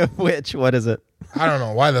 Speaking of which, what is it? I don't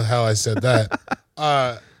know why the hell I said that.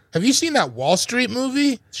 Have you seen that Wall Street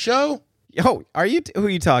movie show? Yo, who are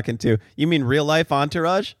you talking to? You mean real life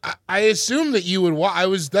Entourage? I assume that you would.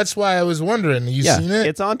 That's why I was wondering. You Yeah, seen it?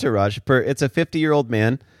 it's Entourage. It's a 50-year-old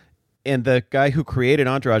man, and the guy who created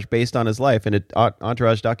Entourage based on his life, and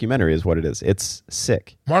Entourage documentary is what it is. It's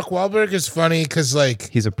sick. Mark Wahlberg is funny because like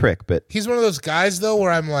He's a prick, but he's one of those guys though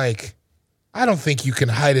where I'm like, I don't think you can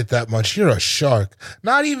hide it that much. You're a shark.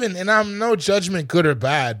 Not even, and I'm no judgment, good or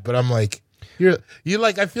bad, but I'm like, you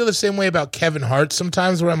like. I feel the same way about Kevin Hart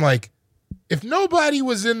sometimes, where I'm like, if nobody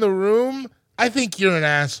was in the room, I think you're an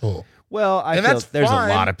asshole. well, I And feel that's there's fine.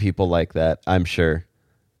 a lot of people like that. I'm sure,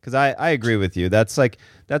 because I agree with you. That's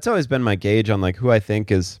always been my gauge on like who I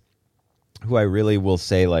think is who I really will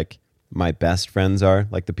say like my best friends are.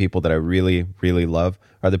 Like the people that I really really love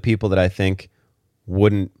are the people that I think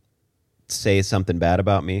wouldn't say something bad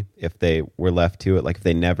about me if they were left to it. Like if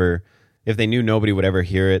they knew nobody would ever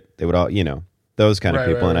hear it, they would all, those kind of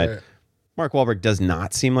people. And Mark Wahlberg does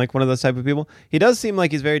not seem like one of those type of people. He does seem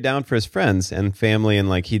like he's very down for his friends and family, and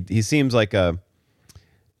like he seems like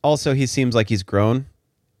he seems like he's grown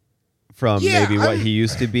from maybe what he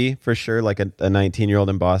used to be, for sure, like a 19-year-old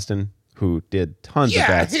in Boston who did tons of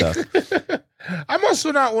bad stuff. I'm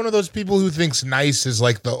also not one of those people who thinks nice is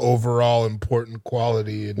like the overall important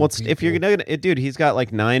quality. In Well, if you're gonna, dude, he's got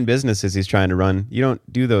like 9 businesses he's trying to run. You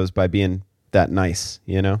don't do those by being that nice,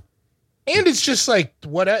 And it's just like,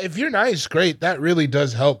 what if you're nice, great, that really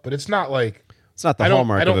does help. But it's not like It's not the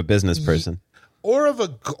hallmark of a business person. or of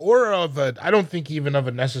a. I don't think even of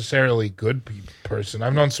a necessarily good person.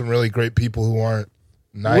 I've known some really great people who aren't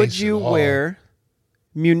nice. Would you at all. wear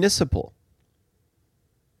municipal?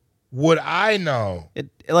 Would I know?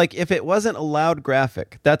 Like if it wasn't a loud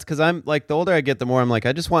graphic, that's because I'm like, the older I get, the more I'm like,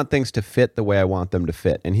 I just want things to fit the way I want them to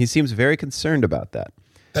fit. And he seems very concerned about that.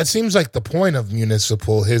 That seems like the point of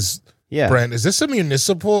municipal. His brand. Is this a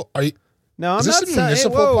municipal? Are you? No, I'm Is this not a saying.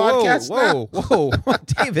 municipal podcast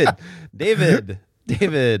Whoa,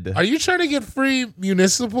 David. Are you trying to get free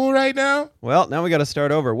municipal right now? Well, now we got to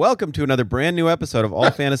start over. Welcome to another brand new episode of All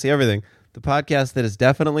Fantasy Everything, the podcast that is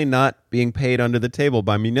definitely not being paid under the table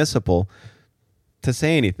by municipal to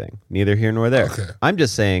say anything, neither here nor there. Okay. I'm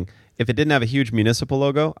just saying, if it didn't have a huge municipal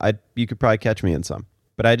logo, you could probably catch me in some.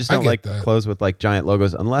 But I just don't like clothes with like giant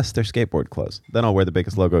logos unless they're skateboard clothes. Then I'll wear the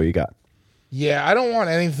biggest logo you got. Yeah, I don't want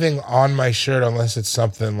anything on my shirt unless it's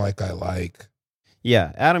something like I like.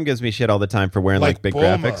 Yeah, Adam gives me shit all the time for wearing like big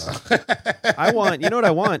Bulma. graphics. You know what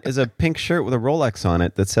I want is a pink shirt with a Rolex on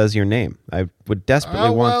it that says your name. I would desperately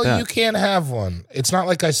want that. You can't have one. It's not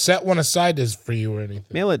like I set one aside for you or anything.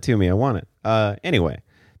 Mail it to me. I want it. Anyway,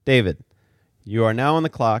 David, you are now on the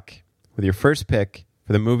clock with your first pick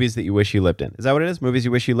for the movies that you wish you lived in. Is that what it is? Movies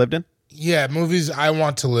you wish you lived in? Yeah, movies I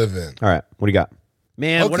want to live in. All right. What do you got?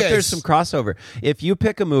 Man, what if Okay. there's some crossover? If you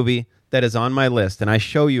pick a movie that is on my list and I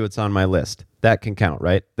show you it's on my list, that can count,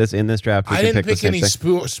 right? In this draft, we I can didn't pick the pick same any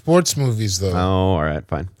thing. sports movies, though. Oh, all right,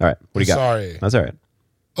 fine. All right, what do you got? Sorry. That's all right.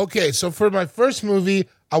 Okay, so for my first movie,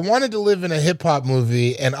 I wanted to live in a hip-hop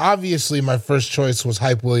movie, and obviously my first choice was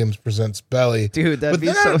Hype Williams Presents Belly. Dude, that'd But be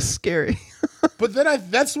then so scary. But then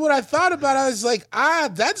that's what I thought about. I was like,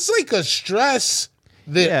 that's like a stress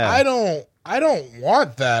that Yeah. I don't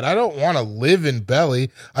want that. I don't want to live in Belly.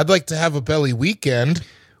 I'd like to have a Belly weekend.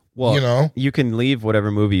 Well, you can leave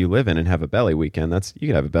whatever movie you live in and have a belly weekend. You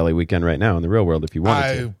could have a belly weekend right now in the real world if you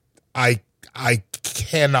wanted to. I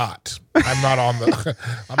cannot. I'm not on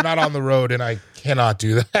the road, and I cannot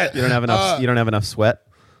do that. You don't have enough. You don't have enough sweat.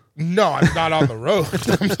 No, I'm not on the road.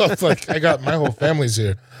 It's like I got my whole family's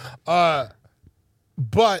here.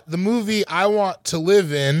 But the movie I want to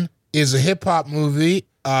live in is a hip hop movie.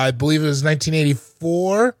 I believe it was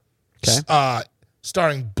 1984. Okay.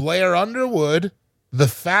 Starring Blair Underwood, the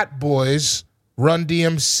Fat Boys, Run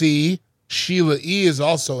DMC, Sheila E. is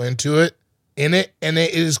also in it, and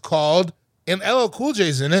it is called, and LL Cool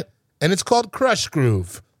J's in it, and it's called Crush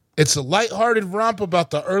Groove. It's a lighthearted romp about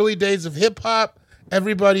the early days of hip-hop.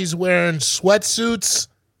 Everybody's wearing sweatsuits.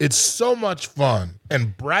 It's so much fun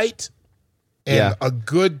and bright and a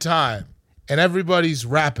good time. And everybody's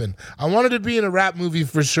rapping. I wanted to be in a rap movie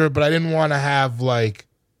for sure, but I didn't want to have, like,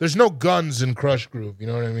 there's no guns in Crush Groove. You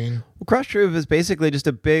know what I mean? Well, Crush Groove is basically just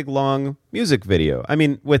a big, long music video. I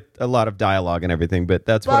mean, with a lot of dialogue and everything, but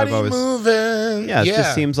that's what I've always... moving. Yeah, it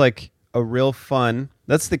just seems like a real fun...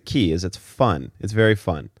 That's the key, is it's fun. It's very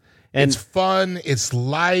fun. And it's fun. It's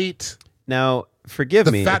light. now,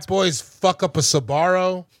 forgive me. The Fat Boys fuck up a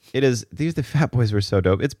Sbarro. It is... The Fat Boys were so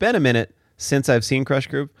dope. It's been a minute since I've seen Crush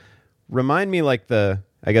Groove. Remind me, like, I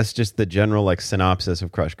guess just the general, like, synopsis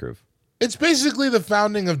of Crush Groove. It's basically the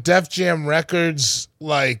founding of Def Jam Records.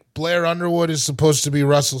 Like, Blair Underwood is supposed to be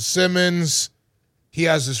Russell Simmons. He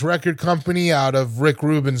has this record company out of Rick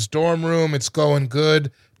Rubin's dorm room. It's going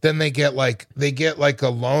good. Then they get like a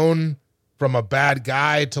loan from a bad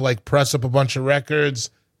guy to like press up a bunch of records.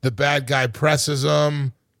 The bad guy presses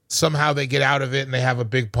them. Somehow they get out of it and they have a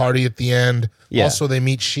big party at the end. Yeah. Also, they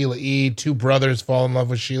meet Sheila E. Two brothers fall in love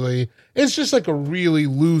with Sheila E. It's just like a really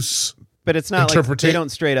loose... But it's not like they don't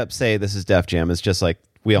straight up say this is Def Jam. It's just like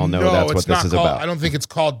we all know that's what this is about. I don't think it's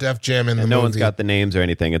called Def Jam in the movie. No one's got the names or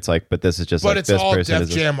anything. It's like, but this is just like this person. But it's all Def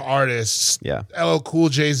Jam artists. Yeah. LL Cool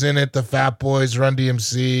J's in it, the Fat Boys, Run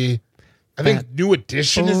DMC. I think New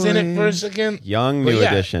Edition is in it for a second. Young New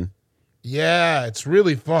Edition. Yeah, it's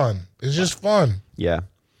really fun. It's just fun. Yeah.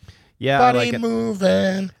 Yeah, Body I like it.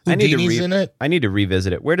 moving. I need Houdini's in it. I need to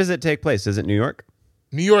revisit it. Where does it take place? Is it New York?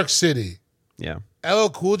 New York City. Yeah. LL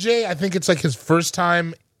Cool J, I think it's like his first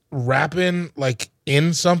time rapping like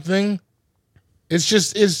in something.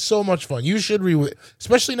 It's so much fun. You should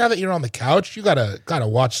especially now that you're on the couch, you gotta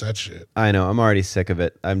watch that shit. I know. I'm already sick of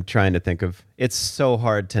it. I'm trying to think of. It's so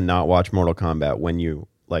hard to not watch Mortal Kombat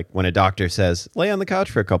when a doctor says lay on the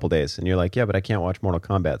couch for a couple days, and you're like, yeah, but I can't watch Mortal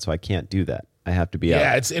Kombat, so I can't do that. I have to be out.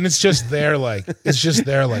 Yeah, it's just there like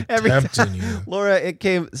tempting you. Laura, it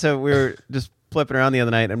came. So we were just flipping around the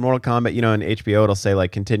other night, and Mortal Kombat, in HBO, it'll say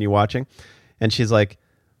like continue watching, and she's like,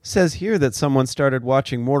 says here that someone started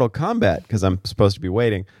watching Mortal Kombat because I'm supposed to be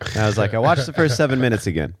waiting. And I was like, I watched the first 7 minutes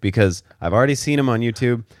again because I've already seen him on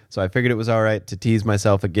YouTube, so I figured it was all right to tease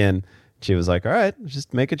myself again. She was like, all right,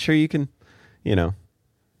 just making sure you can,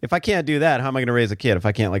 if I can't do that, how am I going to raise a kid if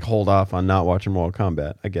I can't like hold off on not watching Mortal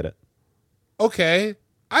Kombat? I get it. Okay,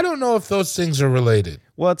 I don't know if those things are related.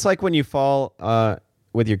 Well, it's like when you fall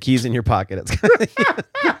with your keys in your pocket. It's kind of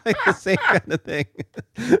like the same kind of thing.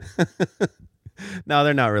 No,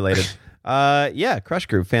 they're not related. Yeah, Crush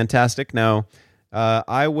Groove, fantastic. Now,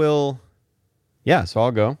 I will. Yeah, so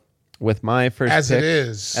I'll go with my first as pick.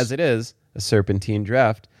 As it is a serpentine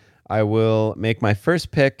draft. I will make my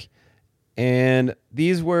first pick, and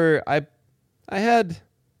these were I had.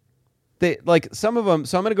 They like some of them,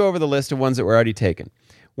 so I'm going to go over the list of ones that were already taken.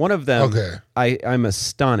 One of them, okay. I'm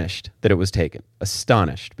astonished that it was taken.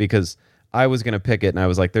 Astonished, because I was going to pick it, and I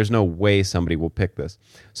was like, "There's no way somebody will pick this."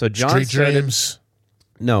 So John Street Dreams.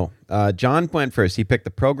 No, John went first. He picked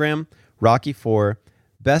The Program, Rocky IV,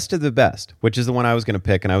 Best of the Best, which is the one I was going to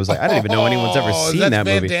pick, and I was like, I don't even know anyone's ever seen that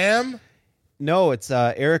movie. Van Damme? No, it's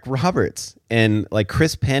Eric Roberts, and like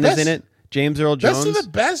Chris Penn is in it. James Earl Jones. Best of the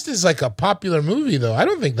Best is like a popular movie, though. I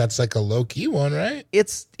don't think that's like a low key one, right?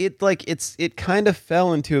 It kind of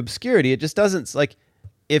fell into obscurity. It just doesn't like.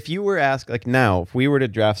 If you were asked like now, if we were to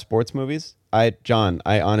draft sports movies, I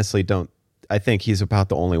honestly don't. I think he's about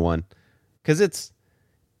the only one because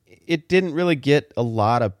it didn't really get a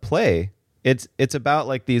lot of play. It's about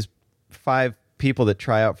like these 5 people that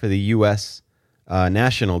try out for the U.S.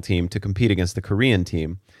 National team to compete against the Korean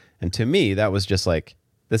team, and to me that was just like.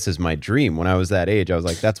 This is my dream. When I was that age, I was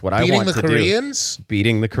like, that's what I want to do.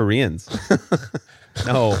 Beating the Koreans?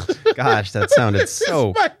 No. Gosh, that sounded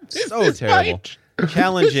so terrible.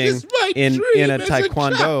 Challenging in a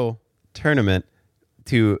taekwondo tournament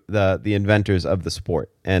to the inventors of the sport.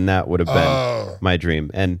 And that would have been my dream.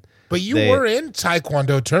 But you were in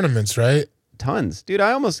taekwondo tournaments, right? Tons. Dude,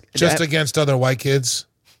 I almost... Just against other white kids?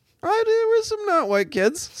 There were some not white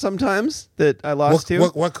kids sometimes that I lost to.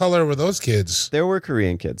 What color were those kids? There were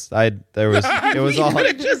Korean kids. It was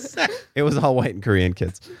all white and Korean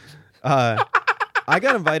kids. I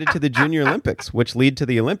got invited to the Junior Olympics, which lead to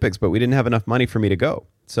the Olympics, but we didn't have enough money for me to go.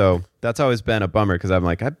 So that's always been a bummer because I'm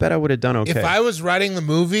like, I bet I would have done okay. If I was writing the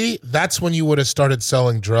movie, that's when you would have started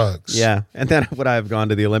selling drugs. Yeah. And then would I have gone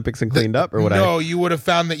to the Olympics and cleaned up, or would No, you would have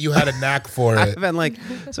found that you had a knack for I've it. been like,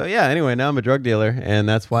 so yeah, anyway, now I'm a drug dealer, and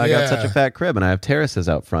that's why I got such a Yeah. fat crib, and I have terraces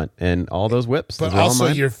out front, and all those whips. But those are all also,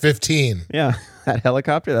 mine. you're 15. Yeah, that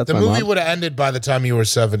helicopter, that's The my movie mom. would have ended by the time you were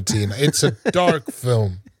 17. It's a dark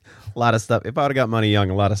film. A lot of stuff. If I would have got money young,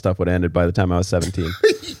 a lot of stuff would have ended by the time I was 17.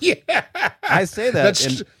 Yeah. I say that.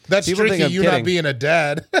 That's people think tricky, I'm you kidding. not being a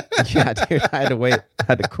dad. Yeah, dude, I had to wait. I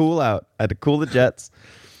had to cool out. I had to cool the jets.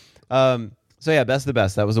 So yeah, Best of the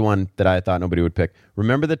Best. That was the one that I thought nobody would pick.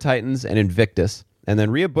 Remember the Titans and Invictus. And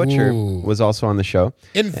then Rhea Butcher Ooh. was also on the show.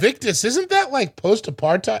 Invictus, isn't that like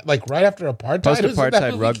post-apartheid? Like right after apartheid? Isn't that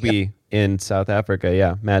Post-apartheid movie- rugby in South Africa.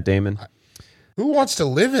 Yeah, Matt Damon. Who wants to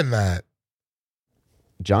live in that?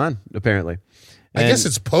 John, apparently. I guess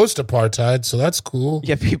it's post-apartheid, so that's cool.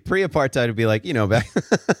 Yeah, pre-apartheid would be like, back.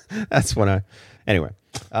 That's when I. Anyway,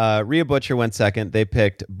 Rhea Butcher went second. They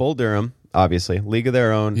picked Bull Durham, obviously, League of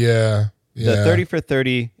Their Own. Yeah. The 30 for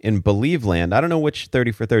 30 in Believeland. I don't know which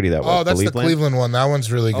 30 for 30 that was. Oh, that's the Believeland? Cleveland one. That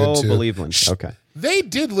one's really good Oh, too. Believeland. Okay. They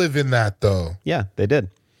did live in that though. Yeah, they did.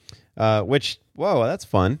 Whoa, that's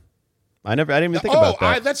fun. I didn't even think about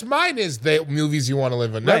that. That's mine. Is the movies you want to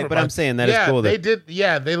live in? Right, Never but mind. I'm saying that is cool They that- did.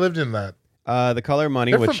 Yeah, they lived in that. The Color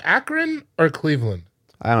Money, They're which from Akron or Cleveland.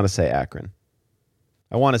 I want to say Akron.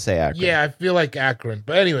 Yeah, I feel like Akron.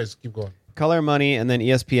 But anyways, keep going. Color Money, and then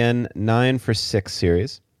ESPN 9 for 6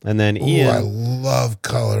 series. And then Ooh, Ian. I love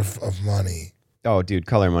Color of Money. Oh, dude,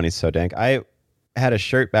 Color Money's so dank. I had a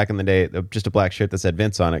shirt back in the day, just a black shirt that said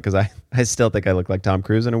Vince on it, because I still think I look like Tom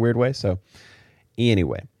Cruise in a weird way. So,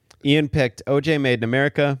 anyway, Ian picked OJ Made in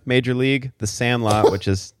America, Major League, The Sandlot, which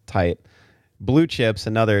is tight, Blue Chips,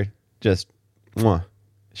 another just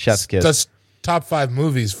chef's kiss, That's top 5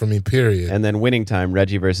 movies for me. Period. and then Winning Time,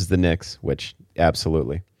 Reggie versus the Knicks, which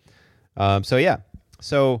absolutely. So yeah,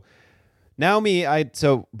 so. Now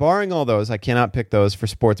so barring all those, I cannot pick those for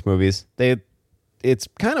sports movies. It's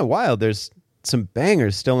kind of wild. There's some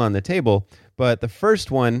bangers still on the table, but the first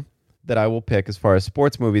one that I will pick as far as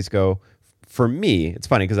sports movies go, for me, it's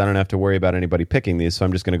funny because I don't have to worry about anybody picking these, so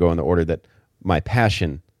I'm just going to go in the order that my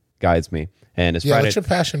passion guides me. And it's let your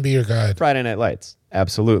passion be your guide. Friday Night Lights.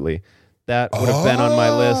 Absolutely. That would have been on my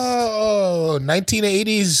list. Oh,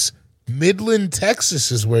 1980s Midland,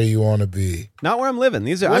 Texas is where you want to be. Not where I'm living.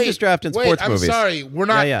 I'm just drafting sports movies. I'm sorry, we're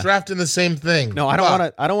not Yeah. drafting the same thing. No, I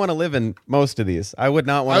don't want to live in most of these. I would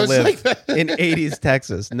not want to live like that. in 80s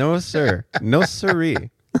Texas. No, sir. No, sirree.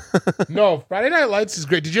 No, Friday Night Lights is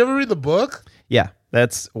great. Did you ever read the book? Yeah,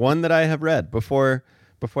 that's one that I have read before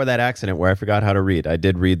that accident where I forgot how to read. I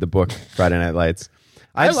did read the book Friday Night Lights.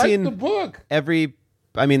 I've I like seen the book. the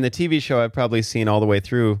TV show I've probably seen all the way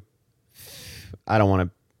through. I don't want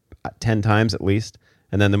to 10 times at least.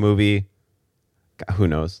 And then the movie, who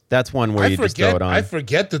knows? That's one where you just throw it on. I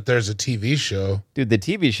forget that there's a TV show. Dude, the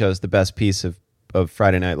TV show is the best piece of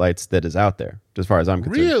Friday Night Lights that is out there, as far as I'm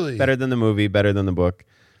concerned. Really? Better than the movie, better than the book.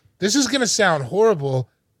 This is going to sound horrible.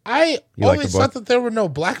 I You like the always book? thought that there were no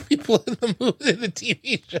black people in the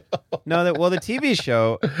TV show. No, the TV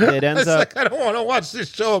show, it ends It's up, like, I don't want to watch this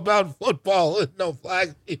show about football with no black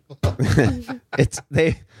people.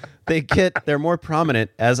 they're more prominent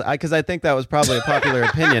because I think that was probably a popular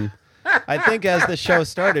opinion. I think as the show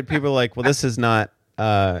started, people were like, well, this is not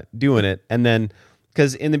doing it. And then,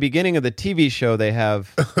 because in the beginning of the TV show, they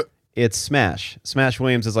have, it's Smash. Smash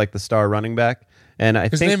Williams is like the star running back. And I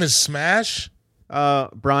His think name is Smash?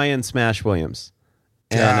 Brian Smash Williams.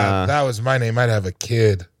 God, And that was my name. I'd have a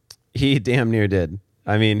kid. he damn near did.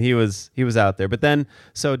 I mean, he was out there. But then,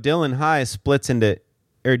 so Dillon splits into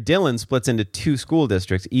 2 school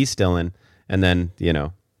districts, East Dillon, and then,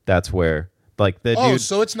 that's where, like, the dude,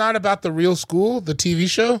 So it's not about the real school, the TV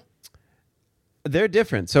show? they're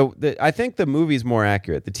different. So I think the movie's more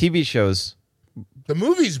accurate. The TV shows, The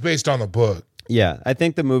movie's based on the book. yeah, I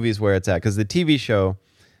think the movie's where it's at, because the TV show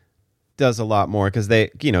does a lot more, because they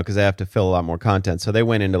have to fill a lot more content. So they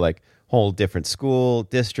went into, like, whole different school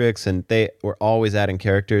districts, and they were always adding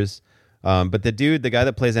characters. But the guy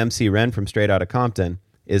that plays MC Ren from Straight Outta Compton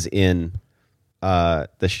is in the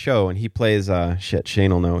show, and he plays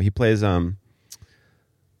Shane will know. He plays I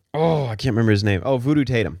can't remember his name. Oh, Voodoo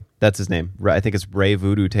Tatum. That's his name. I think it's Ray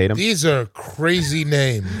Voodoo Tatum. These are crazy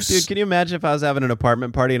names. Dude, can you imagine if I was having an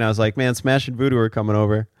apartment party and I was like, man, Smash and Voodoo are coming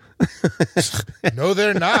over? No,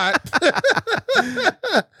 they're not.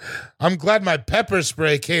 I'm glad my pepper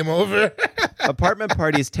spray came over. Apartment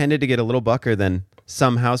parties tended to get a little bucker than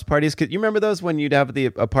some house parties. 'Cause you remember those when you'd have the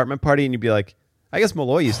apartment party and you'd be like, I guess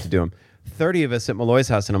Malloy used to do them. 30 of us at Malloy's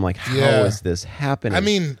house, and I'm like, how is this happening? I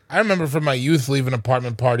mean, I remember from my youth leaving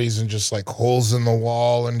apartment parties and just like holes in the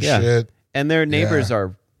wall and shit. And their neighbors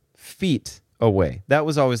are feet away. That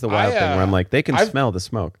was always the wild thing where I'm like, they can smell the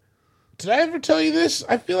smoke. Did I ever tell you this?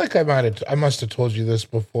 I feel like I must have told you this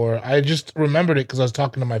before. I just remembered it because I was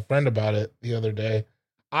talking to my friend about it the other day.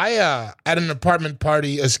 At an apartment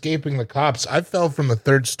party escaping the cops, I fell from the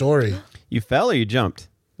 3rd story. You fell or you jumped?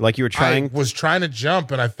 Like you were trying? I was trying to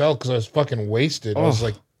jump and I fell because I was fucking wasted. I was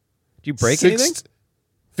like, did you break anything?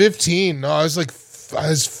 15. No, I was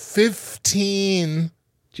 15.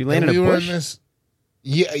 Did you land in a bush?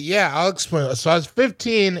 Yeah, I'll explain. So I was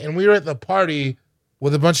 15 and we were at the party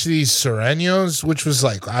with a bunch of these Sureños, which was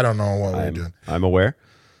like, I don't know what we were doing. I'm aware.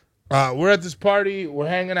 We're at this party. We're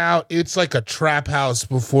hanging out. It's like a trap house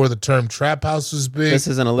before the term trap house was big. This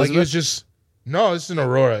isn't Elizabeth? Like it was just, no, it's in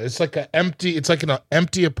Aurora. It's like an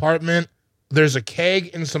empty apartment. There's a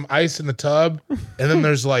keg and some ice in the tub. And then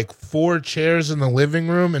there's like 4 chairs in the living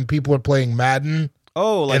room and people are playing Madden.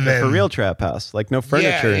 Oh, like a for real trap house. Like no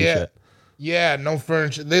furniture and shit. Yeah, no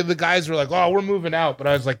furniture. The guys were like, oh, we're moving out. But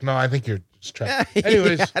I was like, no, I think you're just trapped.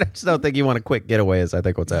 Anyways. I just don't think you want a quick getaway is I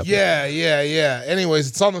think what's happening. Yeah. Anyways,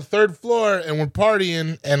 it's on the 3rd floor and we're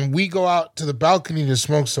partying and we go out to the balcony to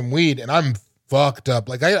smoke some weed and I'm fucked up.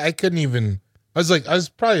 Like I couldn't even, I was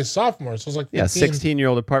probably a sophomore. So I was like 15. Yeah,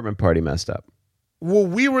 16-year-old apartment party messed up. Well,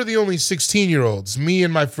 we were the only 16-year-olds, me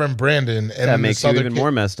and my friend Brandon. And that makes you even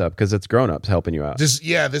more messed up because it's grown-ups helping you out.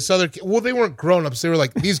 This other kid, well, they weren't grown-ups. They were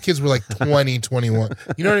like, these kids were like 20, 21.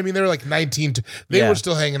 You know what I mean? They were like 19. They were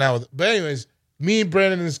still hanging out with. But anyways, me and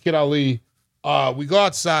Brandon and this kid Ali, we go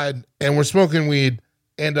outside and we're smoking weed.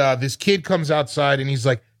 And this kid comes outside and he's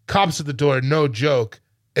like, cops at the door, no joke.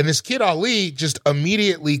 And this kid Ali just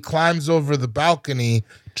immediately climbs over the balcony,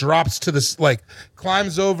 drops to the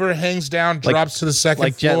climbs over, hangs down, drops to the second floor.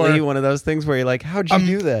 Like Jet Li, one of those things where you're like, how'd you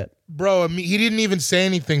do that? Bro, he didn't even say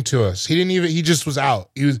anything to us. He just was out.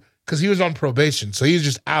 Because he was on probation. So he was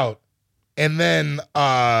just out. And then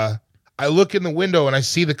I look in the window and I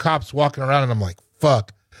see the cops walking around and I'm like,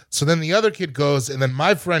 fuck. So then the other kid goes and then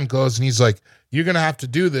my friend goes and he's like, you're going to have to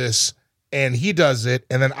do this. And he does it.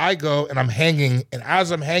 And then I go and I'm hanging. And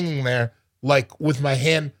as I'm hanging there, like with my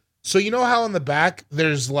hand. So you know how in the back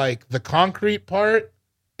there's like the concrete part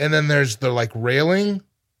and then there's the like railing.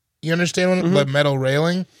 You understand the metal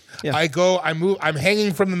railing? Yeah. I move, I'm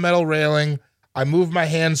hanging from the metal railing. I move my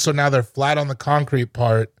hands so now they're flat on the concrete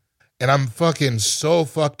part. And I'm fucking so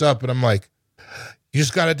fucked up. And I'm like, you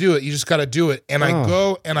just got to do it. You just got to do it. And I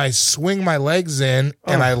go and I swing my legs in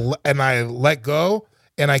and I let go.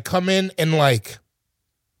 And I come in and like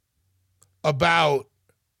about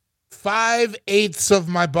 5/8 of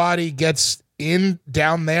my body gets in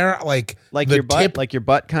down there. Like your butt, like your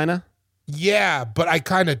butt kind of? Yeah, but I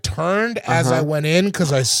kind of turned as I went in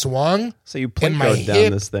because I swung. So you plinkoed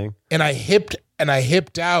down this thing. And I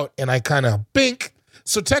hipped out and I kind of bink.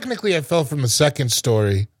 So technically I fell from the 2nd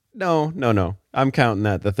story. No. I'm counting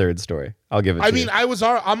that the 3rd story. I'll give it to you. I mean, I was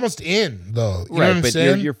almost in, though. You know what I'm but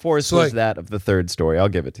saying? Your force was that of the 3rd story. I'll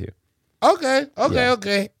give it to you.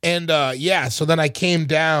 Okay. And so then I came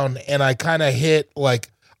down and I kind of hit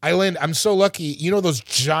I'm so lucky. You know those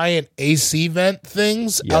giant AC vent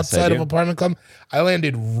things outside of apartment complex? I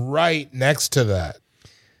landed right next to that.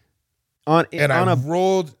 I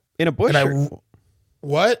rolled in a bush.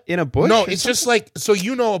 What? In a bush? No, it's just like, so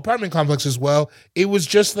you know apartment complex as well. It was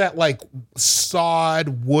just that like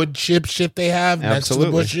sawed wood chip shit they have next to the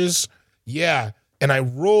bushes. Yeah. And I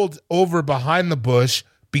rolled over behind the bush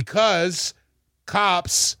because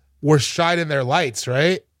cops were shining their lights,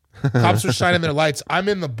 right? Cops were shining their lights. I'm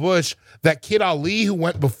in the bush. That kid Ali who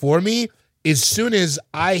went before me, as soon as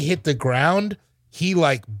I hit the ground, he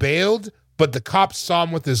like bailed, but the cop saw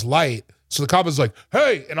him with his light. So the cop was like,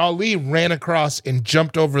 hey, and Ali ran across and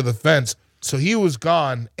jumped over the fence. So he was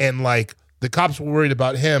gone, and like the cops were worried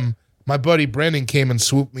about him. My buddy Brandon came and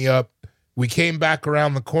swooped me up. We came back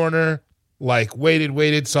around the corner, like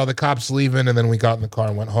waited, saw the cops leaving, and then we got in the car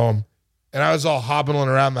and went home. And I was all hobbling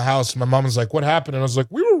around the house. And my mom was like, what happened? And I was like,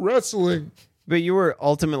 we were wrestling. But you were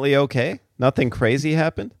ultimately okay? Nothing crazy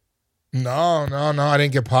happened? No. I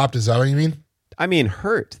didn't get popped. Is that what you mean? I mean,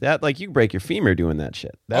 hurt. That, like, you break your femur doing that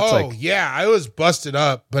shit. That's yeah. I was busted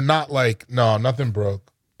up, but not like, no, nothing broke.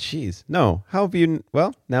 Jeez. No. How have you,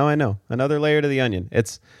 well, now I know. Another layer to the onion.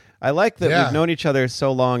 I like that we've known each other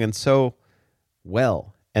so long and so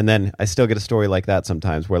well. And then I still get a story like that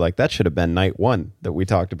sometimes where like, that should have been night 1 that we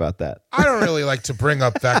talked about that. I don't really like to bring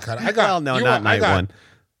up that kind of, well, no, not night 1.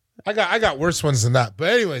 I got worse ones than that.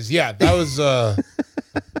 But anyways, yeah, that was,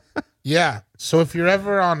 yeah. So if you're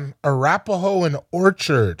ever on Arapahoe and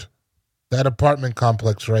Orchard, That apartment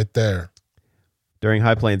complex right there. During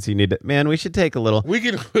High Plains, you need to. Man, we should take a little. We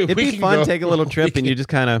can. It'd be fun to take a little trip, and you just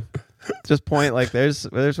kind of just point like, "There's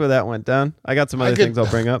where that went down." I got some other things I'll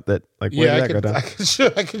bring up that like where did that go down?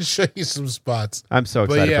 I can show you some spots. I'm so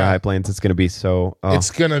excited for High Plains. It's gonna be so. Oh.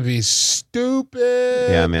 It's gonna be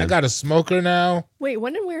stupid. Yeah, man. I got a smoker now. Wait,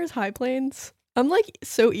 when and where is High Plains? I'm like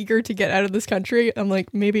so eager to get out of this country. I'm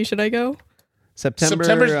like, maybe should I go?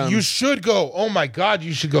 September. You should go. Oh my God,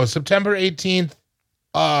 you should go. September 18th.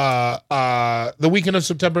 The weekend of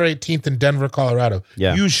September 18th in Denver, Colorado.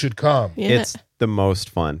 Yeah. You should come. Yeah. It's the most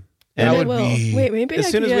fun. That And would be- Wait, maybe as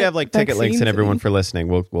soon as we have like ticket links and everyone for listening,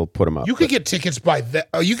 we'll put them up. You could get tickets by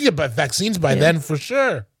you could get vaccines by then for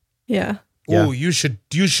sure. Yeah. Yeah. Oh, you should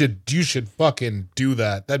fucking do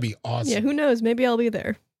that. That'd be awesome. Yeah, who knows? Maybe I'll be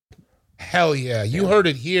there. Hell yeah. You heard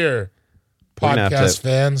it here, We're gonna have podcast to-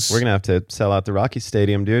 fans. We're gonna have to sell out the Rocky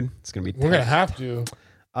Stadium, dude. It's gonna be. We're gonna have to.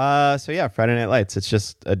 So yeah, Friday Night Lights. It's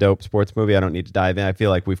just a dope sports movie. I don't need to dive in. I feel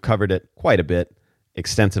like we've covered it quite a bit,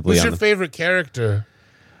 extensively. Who's your favorite character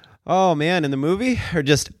Oh man, in the movie or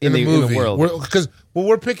just in the movie? In the world? Because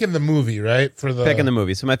we're picking the movie, right? For the Picking the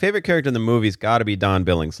movie. So my favorite character in the movie's got to be Don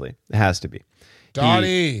Billingsley. It has to be.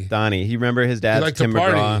 Donnie. Donnie. He remember his dad's liked to Tim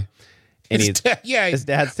party. McGraw. And His he's, dad- yeah, his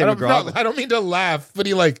dad's I Tim don't, McGraw. I don't mean to laugh, but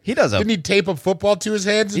he does didn't he tape a football to his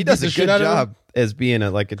hands? He and does beat a the shit good out of him? job as being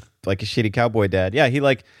a shitty cowboy dad. Yeah,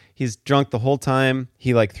 he's drunk the whole time.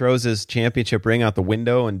 He like throws his championship ring out the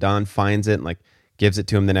window, and Don finds it and like gives it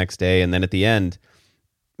to him the next day. And then at the end,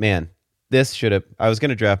 man, this should have. I was going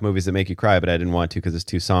to draft movies that make you cry, but I didn't want to because it's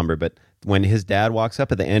too somber. But when his dad walks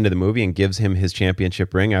up at the end of the movie and gives him his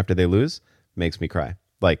championship ring after they lose, makes me cry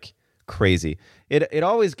like crazy. It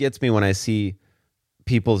always gets me when I see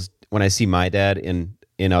my dad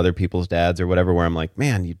in other people's dads or whatever, where I'm like,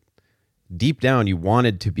 man, you deep down you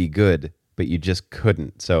wanted to be good, but you just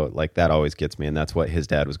couldn't. So like that always gets me, and that's what his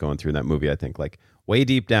dad was going through in that movie. I think like way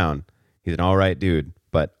deep down, he's an all right dude,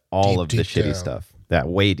 but all of the shitty down. stuff that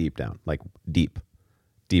way deep down, like deeper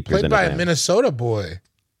Played than by a a man. Minnesota boy.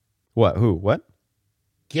 What? Who? What?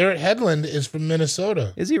 Garrett Hedlund is from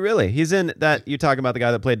Minnesota. Is he really? He's in that. You talking about the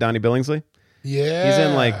guy that played Donnie Billingsley? Yeah. He's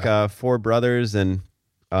in like Four Brothers and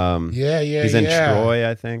yeah. he's in Troy,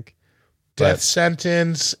 I think. Death But-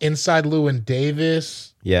 Sentence, Inside Llewyn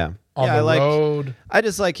Davis, Yeah. On yeah, the Road. I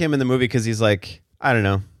just like him in the movie because he's like, I don't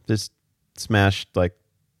know, just smashed like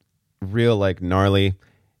real like gnarly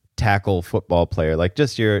tackle football player. Like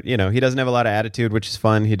just he doesn't have a lot of attitude, which is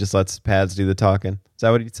fun. He just lets pads do the talking. Is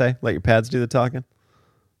that what you'd say? Let your pads do the talking?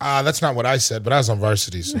 That's not what I said, but I was on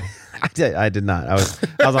varsity. So. I did not. I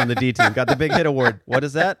was on the D team. Got the big hit award. What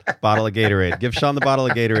is that? Bottle of Gatorade. Give Sean the bottle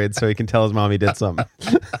of Gatorade so he can tell his mom he did something.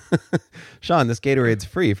 Sean, this Gatorade's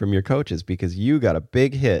free from your coaches because you got a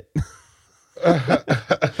big hit.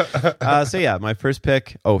 So yeah, my first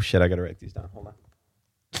pick. Oh shit, I gotta write these down. Hold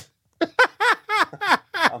on.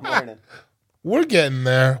 I'm learning. We're getting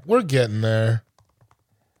there.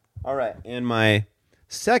 All right, and my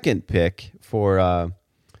second pick for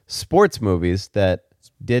sports movies that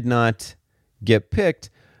did not get picked,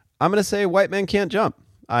 I'm going to say White Men Can't Jump.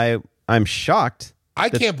 I'm shocked. I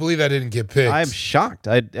can't believe that didn't get picked. I'm shocked.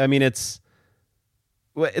 I mean, it's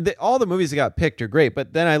all the movies that got picked are great,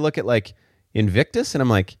 but then I look at like Invictus and I'm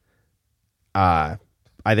like, I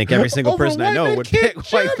think every single Over person I White know Men would Can't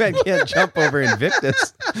pick White Men Can't Jump over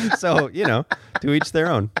Invictus. So, to each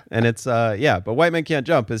their own. And it's, but White Men Can't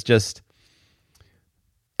Jump is just,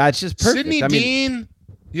 it's just perfect. Sidney Dean,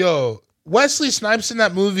 Wesley Snipes in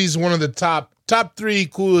that movie is one of the top 3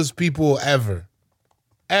 coolest people ever.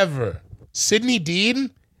 Sidney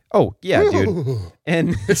Dean? Oh, yeah, dude. Ooh,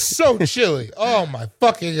 And it's so chilly. Oh my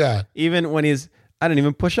fucking God. even when I didn't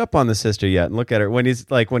even push up on the sister yet and look at her when he's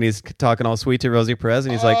talking all sweet to Rosie Perez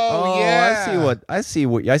and he's like, Oh, oh, yeah. I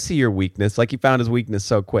see your weakness. Like he found his weakness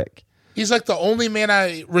so quick. He's like the only man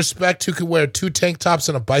I respect who could wear 2 tank tops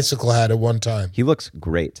and a bicycle hat at one time. He looks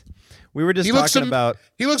great. We were just talking about,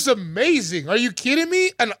 He looks amazing. Are you kidding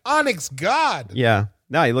me? An Onyx God. yeah,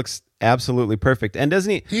 no, he looks absolutely perfect. And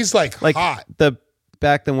doesn't he, He's like hot.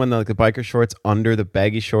 back then when the biker shorts under the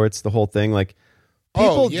baggy shorts, the whole thing, like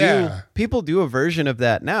people do a version of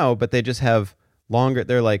that now, but they just have longer,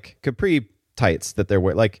 they're like capri tights that they're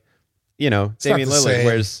wearing. Like, Damian the Lillard same.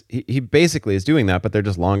 wears, he basically is doing that, but they're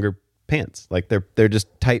just longer pants. Like they're just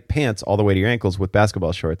tight pants all the way to your ankles with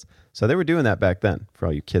basketball shorts. So they were doing that back then for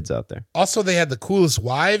all you kids out there. Also, they had the coolest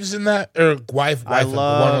wives in that, or wife. I one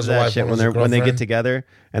love was a that wife, shit one when was a when they get girlfriend. together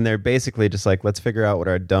and they're basically just like, let's figure out what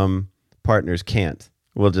our dumb partners can't.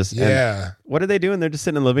 We'll just Yeah. What are they doing? They're just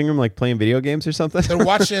sitting in the living room like playing video games or something. They're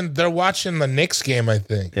watching the Knicks game, I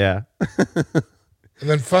think. Yeah. And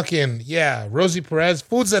then fucking, Rosie Perez.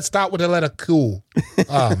 Foods that start with the letter Q.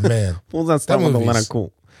 Oh, man. Fools that start with the letter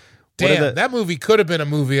cool. Damn, that movie could have been a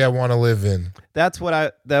movie I want to live in. That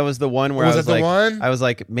was the one where Was I was that the like, one? I was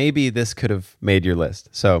like, maybe this could have made your list.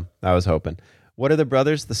 So I was hoping. What are the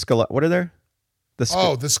brothers? What are there? The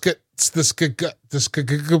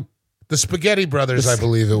Spaghetti Brothers, I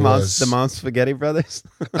believe it was. The Mom Spaghetti Brothers.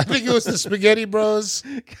 I think it was the Spaghetti Bros.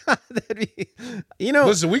 God,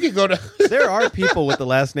 Listen, we could go to. there are people with the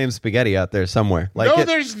last name Spaghetti out there somewhere. No,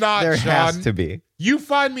 there's not. There Sean. has to be. You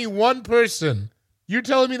find me one person. You're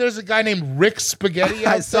telling me there's a guy named Rick Spaghetti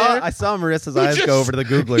out there? I saw Marissa's eyes go over to the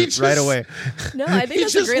Googler right away. No, I think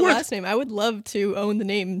that's a great works. last name. I would love to own the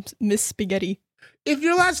name Miss Spaghetti. If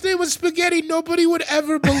your last name was Spaghetti, nobody would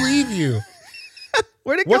ever believe you.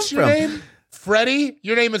 Where'd it What's come your from? name? Freddie?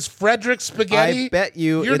 Your name is Frederick Spaghetti? I bet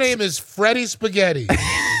you Your it's- name is Freddie Spaghetti.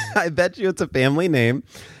 I bet you it's a family name,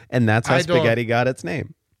 and that's how I don't- Spaghetti got its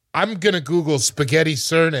name. I'm going to Google Spaghetti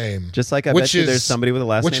surname. Just like I which bet you is- there's somebody with a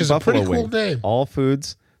last which name is a Buffalo pretty cool Wing. name. All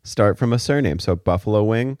foods start from a surname. So Buffalo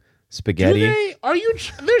Wing, Spaghetti,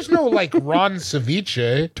 There's no like Ron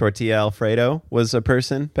Ceviche. Tortilla Alfredo was a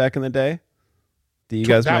person back in the day. Do you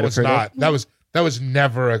guys might That have was heard not. of? That was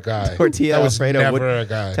never a guy. Tortilla that was Alfredo never would- a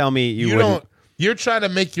guy. Tell me you wouldn't. You're trying to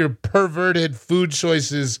make your perverted food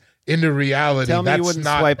choices into reality. Tell me That's you wouldn't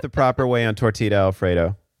not, swipe the proper way on Tortilla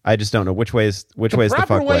Alfredo. I just don't know which way is the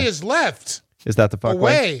proper fuck way. is left. Is that the fuck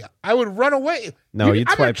way? Away. I would run away. No, you'd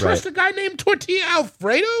I'm swipe gonna trust right. a guy named Tortilla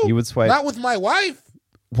Alfredo. You would swipe- Not with my wife.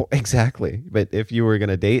 Well, exactly. But if you were going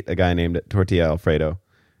to date a guy named Tortilla Alfredo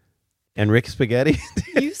and Rick Spaghetti,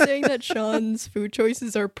 You saying that Sean's food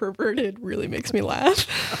choices are perverted really makes me laugh.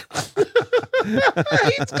 He's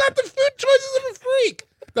got the food choices of a freak.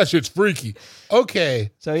 That shit's freaky. Okay.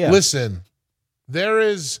 So, yeah. Listen, there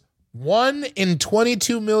is 1 in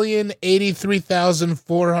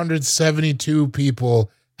 22,083,472 people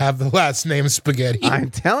have the last name Spaghetti. I'm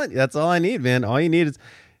telling you, that's all I need, man. All you need is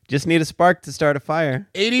just need a spark to start a fire.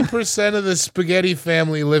 80% of the Spaghetti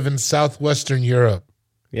family live in southwestern Europe.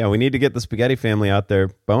 Yeah, we need to get the Spaghetti family out there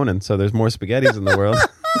boning so there's more Spaghettis in the world.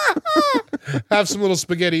 Have some little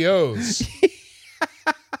SpaghettiOs.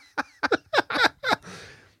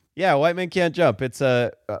 Yeah, White Men Can't Jump. It's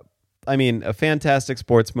a fantastic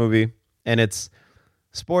sports movie, and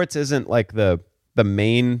sports isn't like the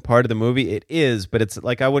main part of the movie. It is, but it's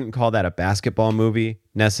like I wouldn't call that a basketball movie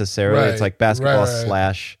necessarily. Right, It's like basketball right.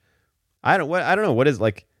 slash. I don't know what is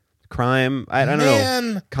like crime. I don't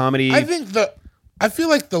know, comedy. I feel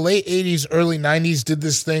like the late 80s, early 90s did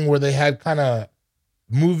this thing where they had kind of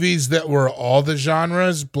movies that were all the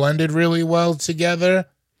genres blended really well together.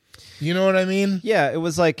 You know what I mean? Yeah, it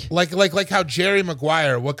was like Like how Jerry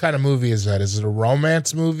Maguire, what kind of movie is that? Is it a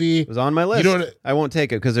romance movie? it was on my list. You know what I won't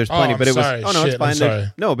take it because there's plenty. I'm but it sorry. was. Oh no, Shit, it's fine. I'm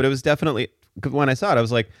sorry. No, but it was definitely 'cause when I saw it, I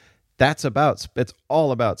was like, "It's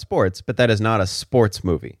all about sports." But that is not a sports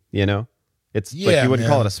movie. You know, it's like Yeah, you wouldn't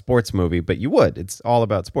man. call it a sports movie, but you would. It's all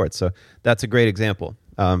about sports. So that's a great example.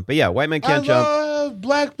 But yeah, White Men Can't I Jump. love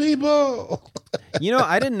black people. You know,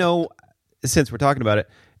 I didn't know since we're talking about it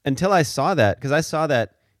until I saw that because I saw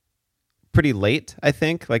that pretty late. I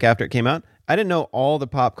think like after it came out. I didn't know all the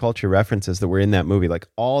pop culture references that were in that movie, like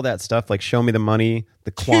all that stuff, like "Show Me the Money,"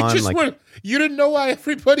 the Quan. You didn't know why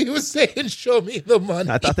everybody was saying "Show me the money."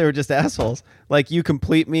 I thought they were just assholes. Like "You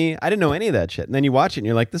Complete Me." I didn't know any of that shit. And then you watch it and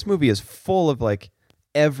you're like, this movie is full of like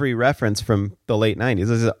every reference from the late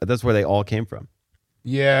 90s. That's where they all came from.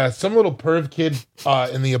 Yeah, some little perv kid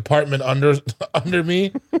in the apartment under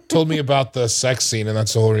me told me about the sex scene, and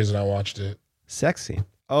that's the whole reason I watched it. Sex scene.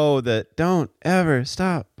 Oh, the "Don't Ever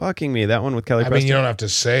Stop Fucking Me." That one with Kelly I mean, Preston. you don't have to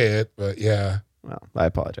say it, but yeah. Well, I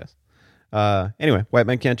apologize. Anyway, White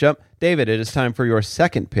Men Can't Jump. David, it is time for your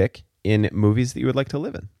second pick in movies that you would like to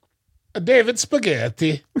live in. David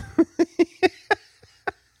Spaghetti.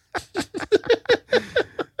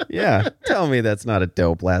 Yeah, tell me that's not a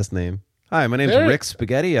dope last name. Hi, my name's There- Rick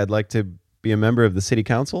Spaghetti. I'd like to be a member of the city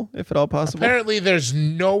council, if at all possible. Apparently, there's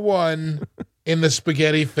no one in the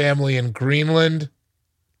Spaghetti family in Greenland,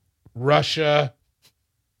 Russia,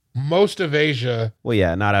 most of Asia. Well,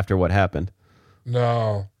 yeah, not after what happened.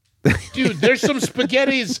 No. Dude, there's some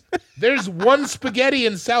spaghettis. There's one spaghetti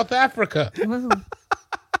in South Africa.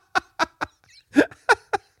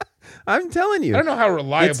 I'm telling you. I don't know how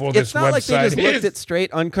reliable this it's not like they website just looked is. at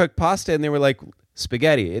straight uncooked pasta and they were like,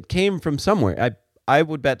 spaghetti. It came from somewhere. I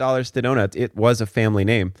would bet dollars to donuts it was a family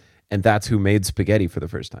name, and that's who made spaghetti for the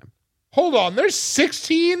first time. Hold on, there's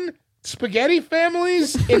 16 spaghetti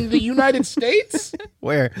families in the United States?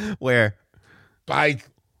 Where?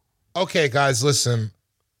 Okay, guys, listen.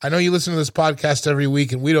 I know you listen to this podcast every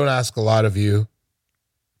week, and we don't ask a lot of you.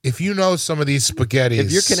 if you know some of these spaghettis,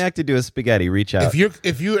 If you're connected to a spaghetti, reach out.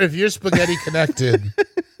 if you're spaghetti connected,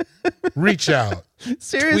 reach out.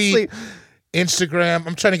 Seriously. Tweet, Instagram.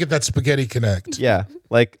 I'm trying to get that spaghetti connect. Yeah.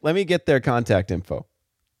 Like, let me get their contact info.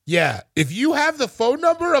 Yeah. If you have the phone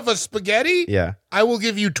number of a spaghetti, Yeah. I will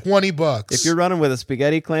give you $20. If you're running with a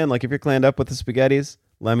spaghetti clan, like if you're clanned up with the spaghettis,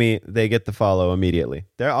 they get the follow immediately.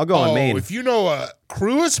 There, I'll go on main. If you know a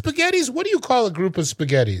crew of spaghettis, what do you call a group of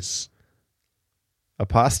spaghettis? A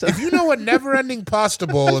pasta? If you know a never-ending pasta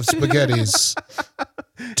bowl of spaghettis,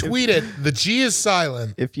 tweet it. The G is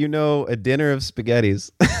silent. If you know a dinner of spaghettis,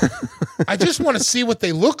 I just want to see what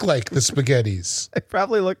they look like, the spaghettis. they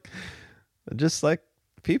probably look just like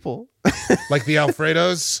people. Like the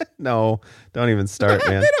Alfredos? No, don't even start,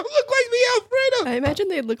 man. They don't look like the Alfredos. I imagine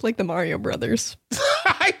they'd look like the Mario Brothers.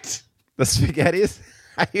 The spaghettis?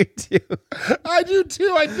 I do too. I do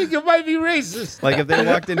too. I think it might be racist. Like if they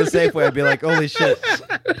walked into Safeway, I'd be like, holy shit.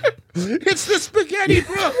 It's the spaghetti,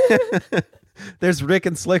 bro. There's Rick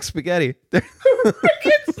and Slick Spaghetti.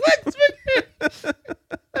 It's like spaghetti.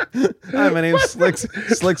 Hi, my name's Slick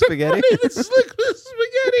Spaghetti. My name is Slick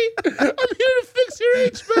Spaghetti. I'm here to fix your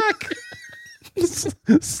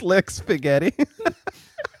HVAC. Slick Spaghetti.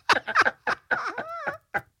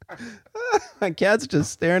 My cat's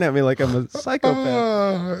just staring at me like I'm a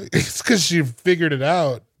psychopath. It's because she figured it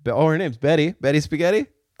out. Oh, her name's Betty. Betty Spaghetti?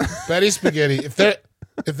 Betty Spaghetti.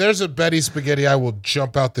 If there's a Betty Spaghetti, I will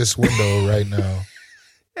jump out this window right now.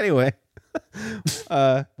 Anyway.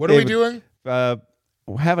 What are we doing? We're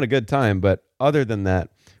having a good time, but other than that,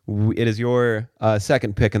 it is your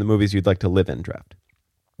second pick in the movies you'd like to live in draft.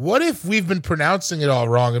 What if we've been pronouncing it all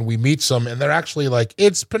wrong and we meet some and they're actually like,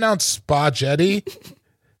 it's pronounced spaghetti?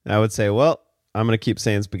 And I would say, well, I'm going to keep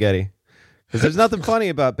saying spaghetti. Because there's nothing funny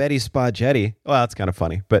about Betty Spaghetti. Well, that's kind of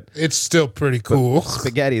funny, but It's still pretty cool.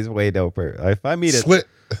 spaghetti is way doper. If I meet it, Slit.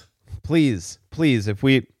 please, if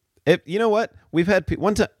you know what? We've had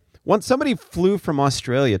once somebody flew from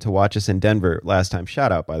Australia to watch us in Denver last time.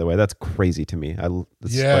 Shout out, by the way. That's crazy to me.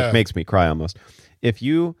 Like, makes me cry almost.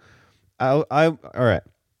 All right.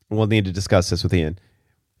 We'll need to discuss this with Ian.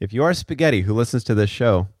 If you are spaghetti who listens to this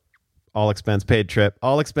show, all expense paid trip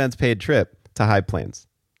to High Plains.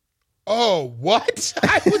 Oh, what?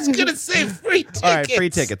 I was gonna say free tickets. All right, free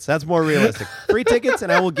tickets. That's more realistic. Free tickets,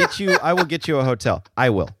 and I will get you a hotel. I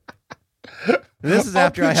will. And this is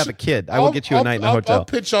after I have a kid. I will get you a night in a hotel. I'll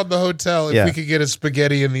pitch on the hotel if we could get a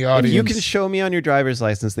spaghetti in the audience. If you can show me on your driver's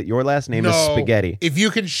license that your last name is Spaghetti. If you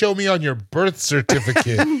can show me on your birth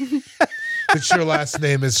certificate that your last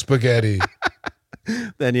name is Spaghetti.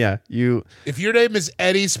 Then yeah, you. If your name is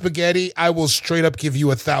Eddie Spaghetti, I will straight up give you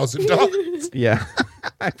 $1,000. Yeah,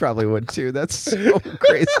 I probably would too. That's so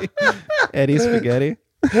crazy. Eddie Spaghetti.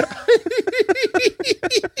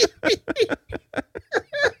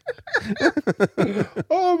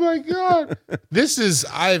 Oh my God.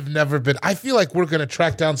 I feel like we're going to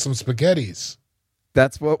track down some spaghettis.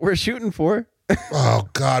 That's what we're shooting for. Oh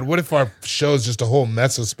God. What if our show's just a whole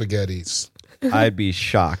mess of spaghettis? I'd be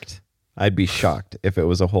shocked if it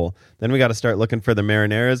was a whole. Then we got to start looking for the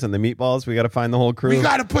marinaras and the meatballs. We got to find the whole crew. We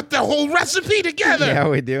got to put the whole recipe together. Yeah,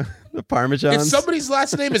 we do. The Parmesans. If somebody's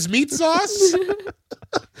last name is meat sauce,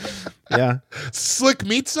 yeah, slick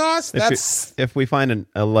meat sauce. If we find an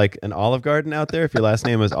Olive Garden out there, if your last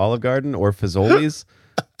name is Olive Garden or Fazoli's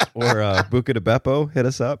or Buca de Beppo, hit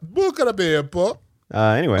us up. Buca de Beppo.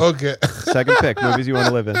 Anyway, okay. Second pick, movies you want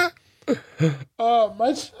to live in.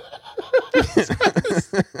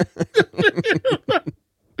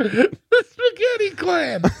 The Spaghetti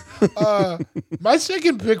Clan. My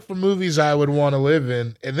second pick for movies I would want to live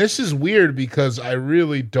in, and this is weird because I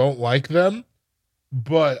really don't like them,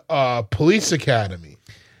 but Police Academy.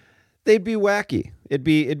 They'd be wacky. It'd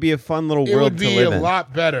be a fun little It world would to be live a in.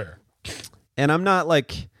 lot better. And I'm not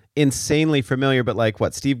like insanely familiar, but like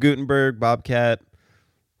what, Steve Guttenberg, Bobcat,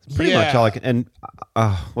 pretty much all I can. And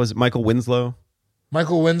was it Michael Winslow?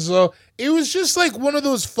 Michael Winslow. It was just like one of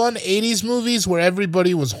those fun 80s movies where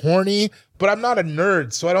everybody was horny, but I'm not a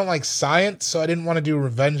nerd, so I don't like science, so I didn't want to do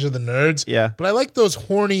Revenge of the Nerds. Yeah. But I like those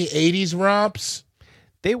horny 80s romps.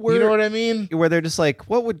 They were, you know what I mean? Where they're just like,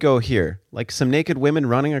 what would go here? Like some naked women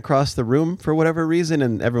running across the room for whatever reason,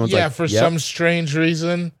 and everyone's like, for some strange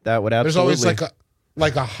reason. That would There's absolutely. always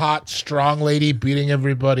like a hot, strong lady beating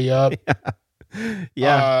everybody up.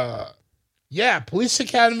 Yeah. Police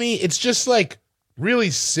Academy, it's just like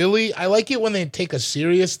really silly. I like it when they take a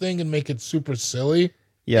serious thing and make it super silly.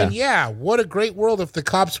 Yeah. And what a great world if the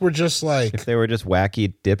cops were just like... If they were just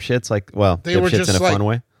wacky dipshits, they were dipshits just in a like fun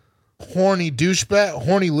way.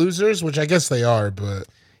 horny losers, which I guess they are, but...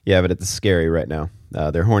 Yeah, but it's scary right now.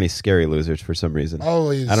 They're horny, scary losers for some reason.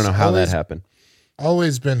 Always. I don't know how that happened.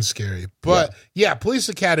 Always been scary. But yeah, Police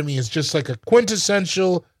Academy is just like a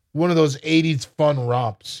quintessential one of those 80s fun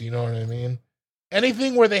romps. You know what I mean?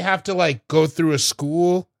 Anything where they have to like go through a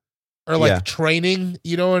school or like training,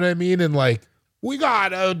 you know what I mean? And like, we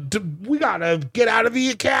gotta get out of the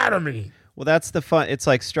academy. Well, that's the fun. It's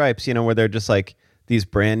like Stripes, you know, where they're just like these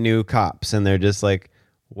brand new cops and they're just like,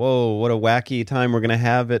 whoa, what a wacky time we're going to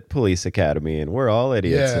have at Police Academy. And we're all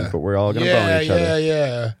idiots, but we're all going to bone each other.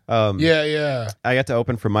 Yeah. I got to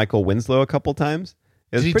open for Michael Winslow a couple times.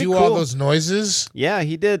 It was Did he pretty do cool. all those noises? Yeah,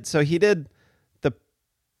 he did. So he did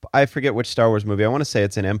I forget which Star Wars movie. I want to say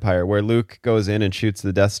it's in Empire, where Luke goes in and shoots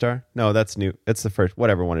the Death Star. No, that's new. It's the first,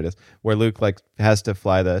 whatever one it is, where Luke like has to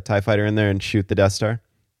fly the TIE fighter in there and shoot the Death Star.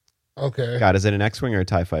 Okay. God, is it an X-Wing or a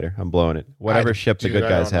TIE fighter? I'm blowing it. Whatever ship the good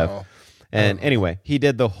guys have. Know. And anyway, he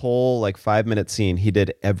did the whole like 5-minute scene. He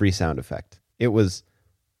did every sound effect. It was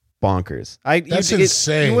bonkers. That's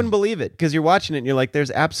insane. You wouldn't believe it because you're watching it and you're like,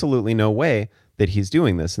 there's absolutely no way that he's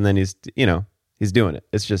doing this. And then he's doing it.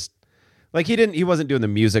 It's just like he wasn't doing the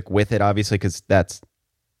music with it, obviously, because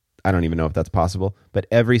I don't even know if that's possible. But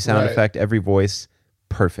every sound effect, every voice,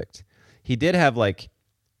 perfect. He did have like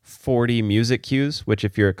 40 music cues, which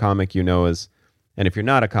if you're a comic, you know is, and if you're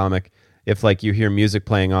not a comic, if like you hear music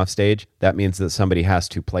playing off stage, that means that somebody has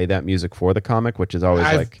to play that music for the comic, which is always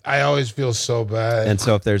I always feel so bad. And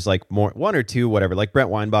so if there's like one or two, whatever, like Brent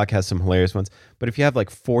Weinbach has some hilarious ones, but if you have like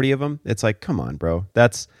 40 of them, it's like, come on, bro.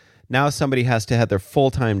 That's now somebody has to have their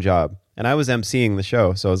full-time job. And I was emceeing the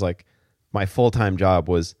show, so I was like, my full-time job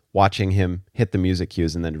was watching him hit the music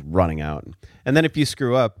cues and then running out. And then if you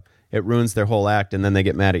screw up, it ruins their whole act, and then they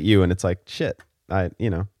get mad at you, and it's like, shit, if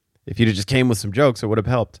you'd have just came with some jokes, it would have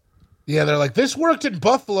helped. Yeah, they're like, this worked in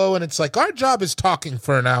Buffalo, and it's like, our job is talking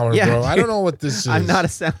for an hour, bro. I don't know what this is. I'm not a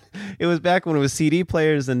sound. It was back when it was CD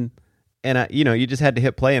players, and you just had to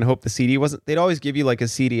hit play and hope the CD wasn't. They'd always give you like a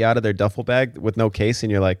CD out of their duffel bag with no case,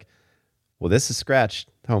 and you're like, well, this is scratched,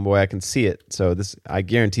 homeboy. I can see it, so I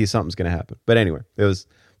guarantee something's gonna happen. But anyway, it was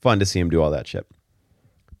fun to see him do all that shit.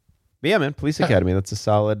 But yeah, man, Police Academy. That's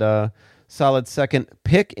a solid second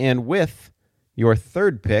pick. And with your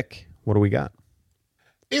third pick, what do we got?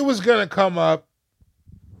 It was gonna come up.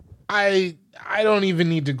 I don't even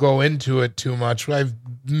need to go into it too much. I've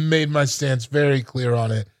made my stance very clear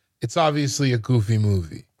on it. It's obviously a Goofy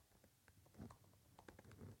movie.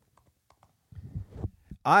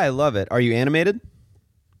 I love it. Are you animated?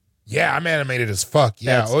 Yeah, I'm animated as fuck.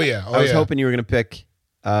 Yeah. I was hoping you were gonna pick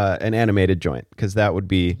an animated joint because that would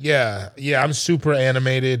be. Yeah. I'm super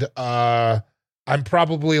animated. I'm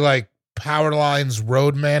probably like Powerline's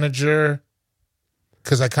road manager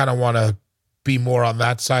because I kind of want to be more on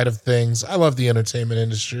that side of things. I love the entertainment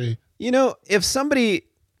industry. If somebody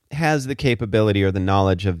has the capability or the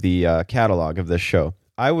knowledge of the catalog of this show,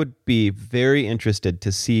 I would be very interested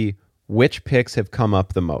to see which picks have come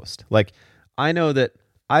up the most. Like, I know that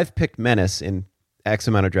I've picked Menace in X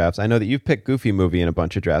amount of drafts. I know that you've picked Goofy Movie in a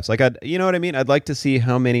bunch of drafts. Like, you know what I mean? I'd like to see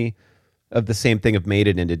how many of the same thing have made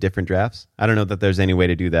it into different drafts. I don't know that there's any way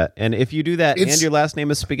to do that. And if you do that and your last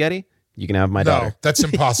name is Spaghetti, you can have my daughter. No, that's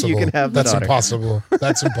impossible. You can have the daughter. Impossible.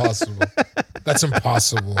 That's impossible. That's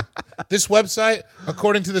impossible. This website,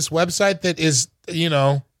 according to this website that is,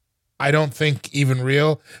 I don't think even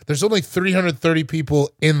real, there's only 330 people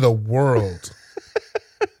in the world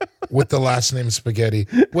with the last name Spaghetti.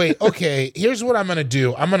 Wait, okay, here's what I'm going to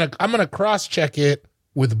do. I'm going to cross-check it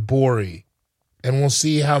with Bori, and we'll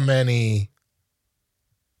see how many.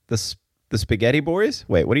 The Spaghetti Boys?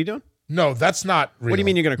 Wait, what are you doing? No, that's not real. What do you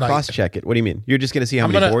mean you're going to cross-check it? What do you mean? You're just going to see how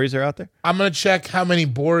many Boris are out there? I'm going to check how many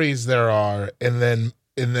Boris there are, and then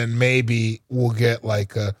maybe we'll get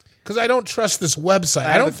like a... Because I don't trust this website.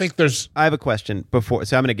 I don't think there's... I have a question before,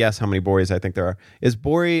 so I'm going to guess how many Boris I think there are. Is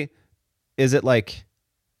it like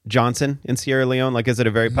Johnson in Sierra Leone? Like, is it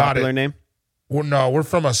a very popular name? We're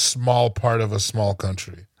from a small part of a small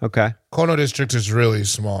country. Okay. Kono District is really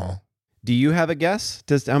small. Do you have a guess?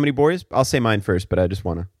 How many Boris? I'll say mine first, but I just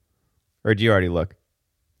want to... Or do you already look?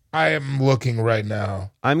 I am looking right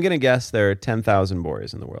now. I'm going to guess there are 10,000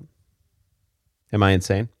 Boris in the world. Am I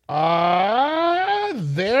insane?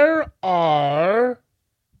 There are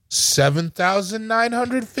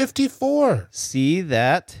 7,954. See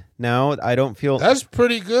that? Now I don't feel... That's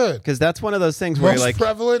pretty good. Because that's one of those things where most you're like...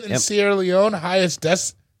 prevalent in Sierra Leone, highest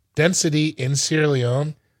density in Sierra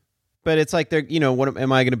Leone. But it's like they're, what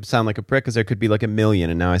am I going to sound like a prick? Because there could be like 1 million,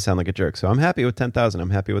 and now I sound like a jerk. So I'm happy with 10,000. I'm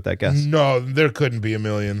happy with that guess. No, there couldn't be 1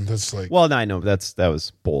 million. That's like... Well, no, I know that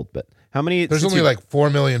was bold, but how many... There's only like 4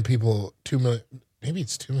 million people, 2 million. Maybe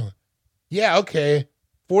it's 2 million. Yeah, okay.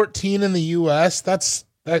 14 in the U.S. That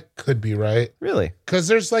could be right. Really? Because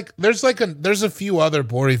there's a few other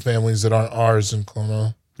Bori families that aren't ours in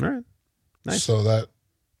Kono. All right. Nice. So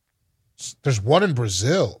there's one in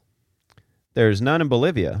Brazil. There's none in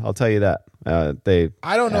Bolivia. I'll tell you that.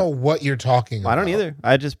 I don't know what you're talking about. I don't either.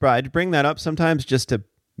 I bring that up sometimes just to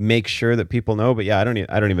make sure that people know. But yeah, I don't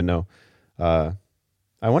even know.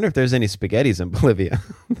 I wonder if there's any spaghettis in Bolivia.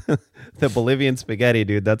 The Bolivian spaghetti,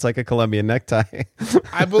 dude. That's like a Colombian necktie.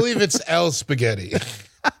 I believe it's El Spaghetti.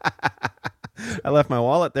 I left my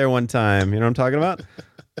wallet there one time. You know what I'm talking about?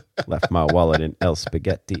 Left my wallet in El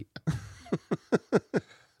Spaghetti.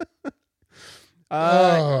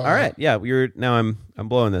 All right. Yeah, I'm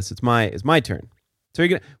blowing this. It's my turn. So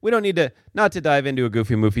we don't need to not to dive into a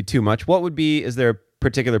Goofy movie too much. Is there a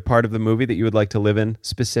particular part of the movie that you would like to live in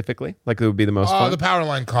specifically? Like it would be the most fun? The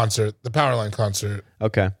Powerline concert.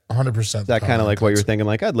 Okay. 100%. Is that kind of like what you were thinking?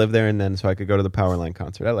 Like I'd live there and then so I could go to the Powerline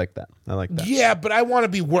concert. I like that. Yeah, but I want to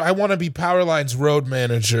be Powerline's road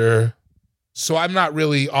manager. So I'm not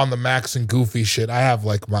really on the Max and Goofy shit. I have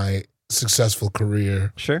like my successful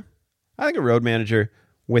career. Sure. I think a road manager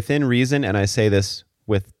within reason, and I say this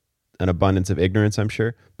with an abundance of ignorance, I'm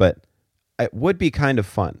sure, but it would be kind of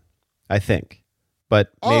fun, I think.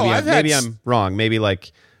 But maybe I'm wrong. Maybe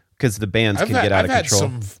like because the bands can get out of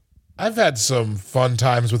control. I've had some fun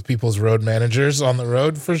times with people's road managers on the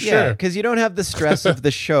road for sure. Yeah, because you don't have the stress of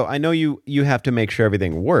the show. I know you have to make sure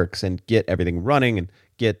everything works and get everything running and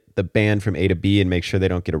get the band from A to B and make sure they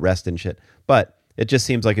don't get arrested and shit. But it just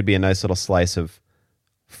seems like it'd be a nice little slice of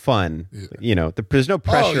fun. Yeah. You know, there's no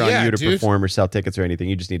pressure on you to perform or sell tickets or anything.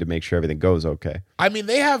 You just need to make sure everything goes okay. I mean,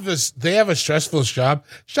 they have a stressful job.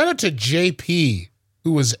 Shout out to JP,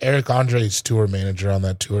 who was Eric Andre's tour manager on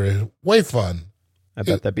that tour. Way fun. I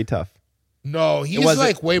bet that'd be tough. No,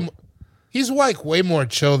 he's way more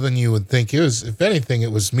chill than you would think. If anything,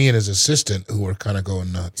 it was me and his assistant who were kind of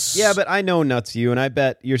going nuts. Yeah, but I know Nuts you, and I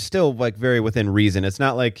bet you're still like very within reason. It's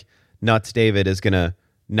not like Nuts David is gonna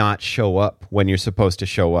not show up when you're supposed to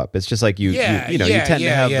show up. It's just like you tend to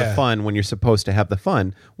have the fun when you're supposed to have the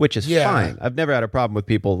fun, which is fine. I've never had a problem with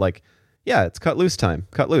people like, yeah, it's cut loose time.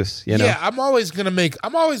 Cut loose, you know? Yeah, I'm always gonna make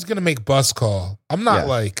bus call. I'm not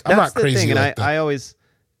I'm not crazy thing. like And I always,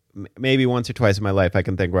 maybe once or twice in my life I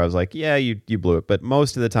can think where I was like, yeah, you blew it. But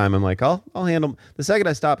most of the time I'm like, I'll handle. The second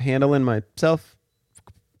I stop handling myself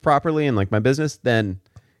properly and like my business, then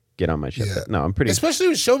get on my shit. Yeah. No, I'm pretty. Especially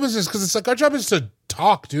with show business, because it's like our job is to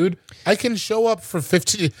talk, dude. I can show up for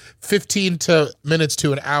 15 minutes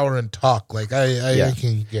to an hour and talk. Like I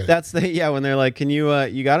can get it. That's when they're like, can you got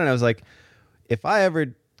it? And I was like, if I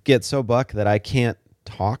ever get so buck that I can't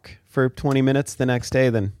talk for 20 minutes the next day,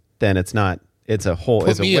 then it's not. It's a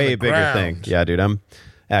way bigger thing. Yeah, dude, I'm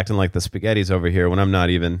acting like the spaghettis over here when I'm not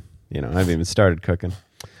even. I haven't even started cooking.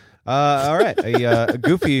 All right, a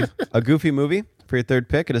goofy movie for your third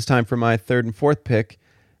pick. It is time for my third and fourth pick.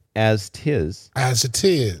 As it is.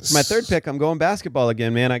 My third pick, I'm going basketball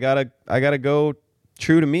again, man. I gotta go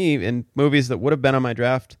true to me in movies that would have been on my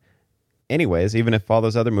draft anyways, even if all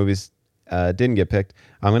those other movies didn't get picked.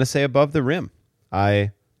 I'm gonna say Above the Rim.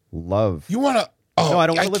 I love. You wanna? No, I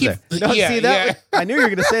don't want to live there. No, see that? I knew you were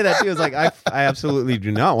gonna say that too. I was like, I absolutely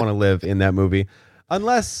do not want to live in that movie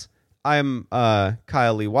unless I'm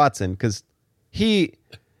Kyle Lee Watson, because he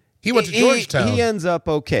went to Georgetown. He ends up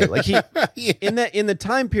okay. Like in the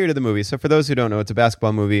time period of the movie. So for those who don't know, it's a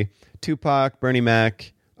basketball movie. Tupac, Bernie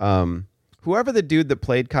Mac, whoever the dude that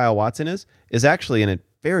played Kyle Watson is actually a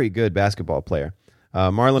very good basketball player.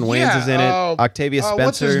 Marlon Wayans is in it. Octavia Spencer.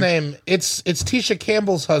 What's his name? It's Tisha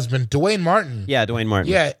Campbell's husband, Dwayne Martin. Yeah, Dwayne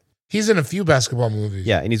Martin. Yeah, he's in a few basketball movies.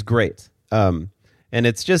 Yeah, and he's great. And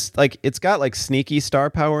it's just like it's got like sneaky star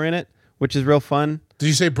power in it, which is real fun. Did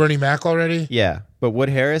you say Bernie Mac already? Yeah, but Wood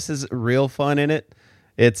Harris is real fun in it.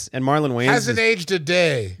 And Marlon Wayans hasn't aged a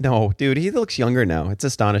day. No, dude, he looks younger now. It's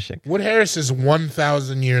astonishing. Wood Harris is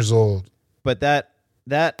 1,000 years old. But that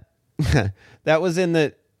was in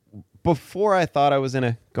the before I thought I was in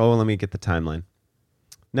a go. Let me get the timeline.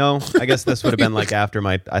 No, I guess this would have been like after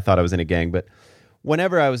I thought I was in a gang. But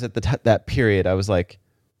whenever I was at that period, I was like,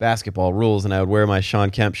 basketball rules, and I would wear my Sean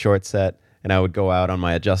Kemp short set. And I would go out on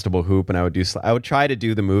my adjustable hoop, and I would try to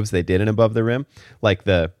do the moves they did in Above the Rim, like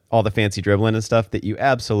all the fancy dribbling and stuff that you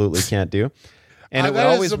absolutely can't do. And it would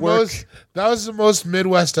always work. That was the most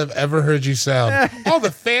Midwest I've ever heard you sound. All the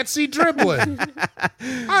fancy dribbling.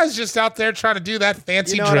 I was just out there trying to do that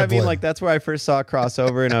fancy dribbling. What I mean? Like, that's where I first saw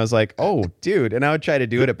crossover, and I was like, oh, dude. And I would try to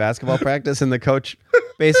do it at basketball practice, and the coach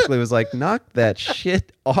basically was like, knock that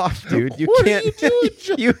shit off, dude. You What are can't.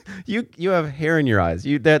 you doing, you have hair in your eyes.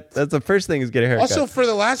 That's the first thing is get a haircut. Also, for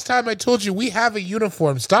the last time I told you, we have a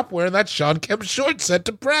uniform. Stop wearing that Sean Kemp short set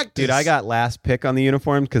to practice. Dude, I got last pick on the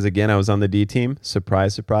uniform because, again, I was on the D team.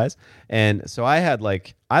 Surprise, surprise. And so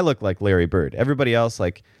I looked like Larry Bird. Everybody else,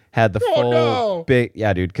 like, had the full big,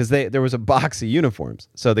 yeah, dude, because there was a box of uniforms.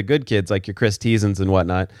 So the good kids, like your Chris Teasons and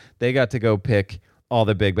whatnot, they got to go pick all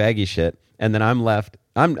the big baggy shit. And then I'm left,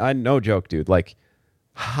 I no joke, dude, like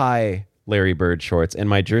high Larry Bird shorts. And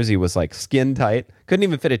my jersey was like skin tight. Couldn't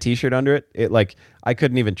even fit a t-shirt under it. I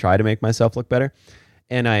couldn't even try to make myself look better.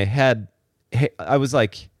 And I was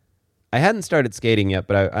like, I hadn't started skating yet,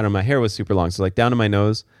 but I don't know, my hair was super long. So like down to my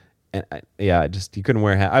nose. And you couldn't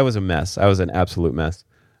wear a hat. I was a mess. I was an absolute mess.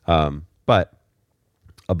 But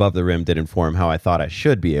Above the Rim did inform how I thought I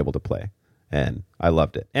should be able to play. And I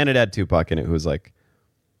loved it. And it had Tupac in it, who was like,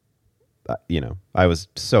 I was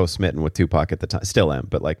so smitten with Tupac at the time. Still am,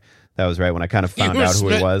 but like that was right when I kind of found out who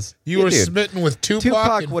he was. You were smitten with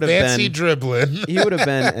Tupac and fancy dribbling. He would have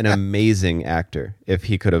been an amazing actor if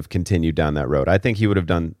he could have continued down that road. I think he would have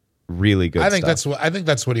done really good stuff. I think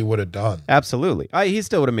that's what he would have done. Absolutely. He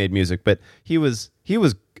still would have made music, but he was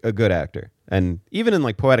a good actor. And even in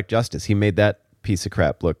like Poetic Justice, he made that piece of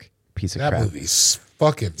crap look piece of crap. That movie's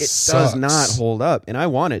fucking sucks. Does not hold up, and I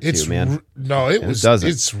want it to, man. It doesn't.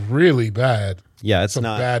 It's really bad. Yeah, it's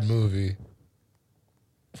not a bad movie.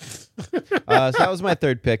 So that was my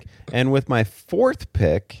third pick, and with my fourth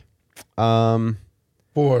pick,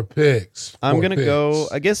 Four picks. I'm gonna go.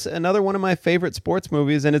 I guess another one of my favorite sports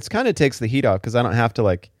movies, and it's kind of takes the heat off because I don't have to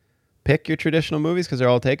like pick your traditional movies because they're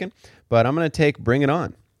all taken. But I'm gonna take Bring It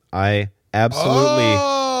On. I absolutely.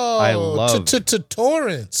 I love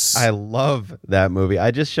Torrance. I love that movie.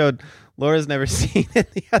 I just showed Laura's never seen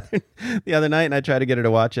it the other night, and I tried to get her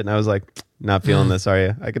to watch it, and I was like, "Not feeling this, are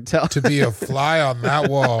you?" I could tell. To be a fly on that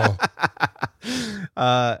wall.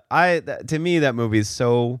 To me, that movie is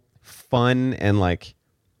so fun and like,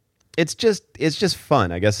 it's just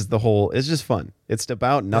fun. I guess it's just fun. It's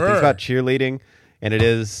about nothing's about cheerleading. And it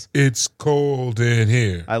is. It's cold in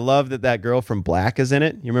here. I love that girl from Black is in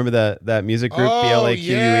it. You remember that music group,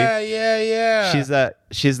 BLAQUE? Yeah.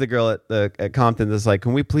 She's the girl at Compton that's like,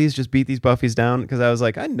 can we please just beat these Buffies down? Because I was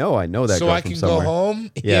like, I know that girl from somewhere. So I can go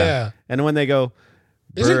home? Yeah. And when they go,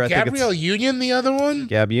 is it Gabrielle Union, the other one?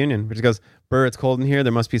 Gab Union, which goes, Burr, it's cold in here.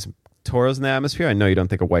 There must be some toros in the atmosphere. I know you don't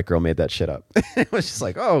think a white girl made that shit up. It was just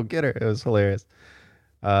like, oh, get her. It was hilarious.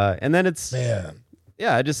 And then it's, man,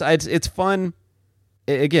 yeah, it's fun.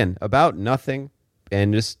 Again, about nothing,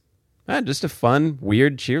 and just a fun,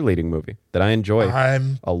 weird cheerleading movie that I enjoy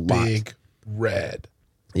a lot. Big Red.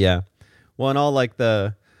 Yeah. Well, and all like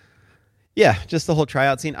just the whole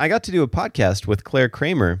tryout scene. I got to do a podcast with Claire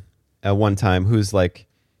Kramer at one time, who's like,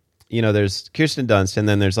 there's Kirsten Dunst, and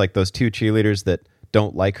then there's like those two cheerleaders that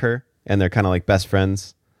don't like her, and they're kind of like best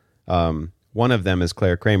friends. One of them is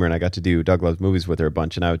Claire Kramer, and I got to do Doug Loves Movies with her a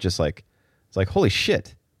bunch, and I was just like, it's like, holy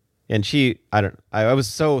shit. And I was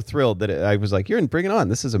so thrilled that I was like, you're in Bring It On.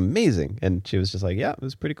 This is amazing. And she was just like, yeah, it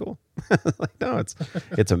was pretty cool. Like, no,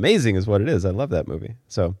 it's amazing is what it is. I love that movie.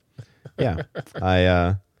 So yeah,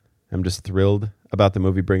 I'm just thrilled about the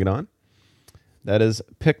movie Bring It On. That is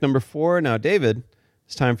pick number 4. Now, David,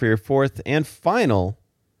 it's time for your fourth and final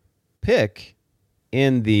pick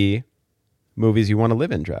in the movies you want to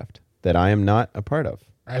live in draft that I am not a part of.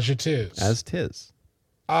 As it is. As 'tis.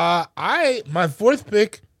 My fourth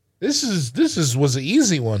pick, This was an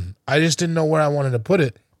easy one. I just didn't know where I wanted to put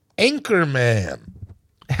it. Anchorman.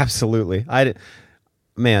 Absolutely. I don't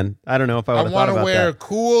know if I would have thought about that. I want to wear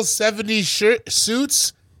cool 70s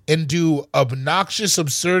suits and do obnoxious,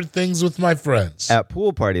 absurd things with my friends. At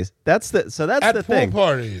pool parties. That's the thing. At pool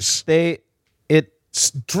parties.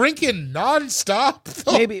 Drinking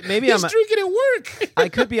nonstop. Maybe He's drinking at work. I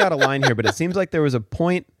could be out of line here, but it seems like there was a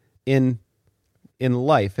point in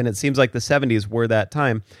life, and it seems like the 70s were that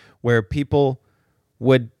time where people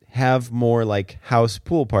would have more like house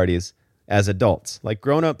pool parties as adults. Like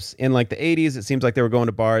grown-ups in like the 80s, it seems like they were going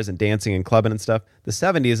to bars and dancing and clubbing and stuff. The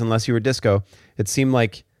 70s, unless you were disco, it seemed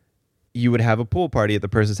like you would have a pool party at the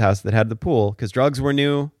person's house that had the pool because drugs were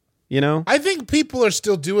new, I think people are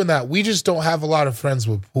still doing that. We just don't have a lot of friends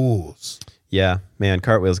with pools. Yeah, man,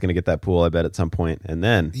 Cartwheel's going to get that pool, I bet, at some point. And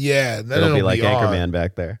then it'll be like Anchorman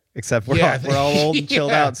back there. Except we're all old and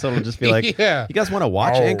chilled out, so it'll just be like, you guys want to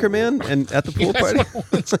watch Anchorman and at the pool party?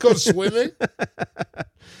 Let's go swimming.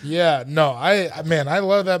 Yeah, no, I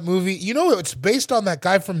love that movie. It's based on that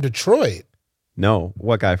guy from Detroit. No,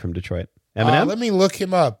 what guy from Detroit? Eminem? Let me look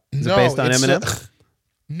him up. Is it based on Eminem?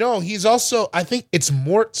 No, he's also, I think it's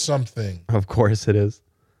Mort something. Of course it is.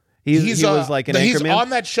 He was like an he's anchorman? on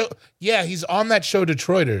that show. Yeah, he's on that show,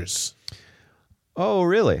 Detroiters. Oh,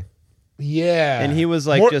 really? Yeah, And he was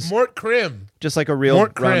like Mort Krim. just like a real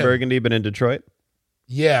Mort Ron Krim. Burgundy, but in Detroit.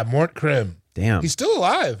 Yeah, Mort Krim. Damn, He's still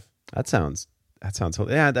alive. that sounds.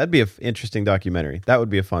 Yeah, that'd be an interesting documentary. That would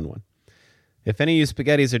be a fun one. If any of you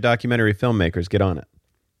spaghettis are documentary filmmakers, get on it.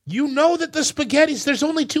 You know that the spaghettis, there's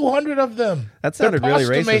only 200 of them. That sounded They're really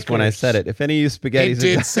pasta racist when I makers. said it. If any of you spaghettis, It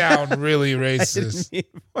did sound really racist.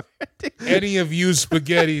 Any of you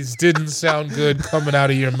spaghettis didn't sound good coming out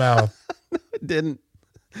of your mouth. It didn't.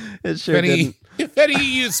 It sure didn't. If any of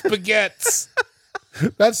you spaghettis.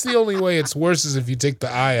 That's the only way it's worse is if you take the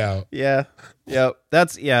I out. Yeah.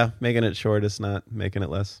 That's making it short is not making it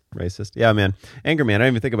less racist. Yeah, man. Anger man, I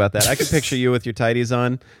didn't even think about that. I could picture you with your tighties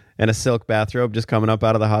on and a silk bathrobe just coming up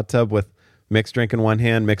out of the hot tub with mixed drink in one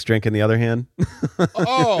hand, mixed drink in the other hand.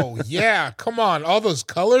 Oh, yeah. Come on. All those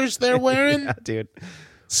colors they're wearing? Yeah, dude.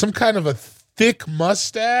 Some kind of a thick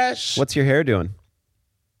mustache. What's your hair doing?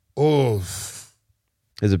 Oh,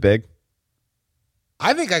 Is it big?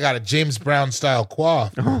 I think I got a James Brown style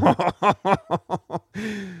coif.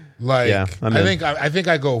 Like, Yeah, I'm in. I think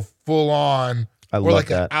I go full on. I or love like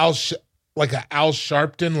that. like a Al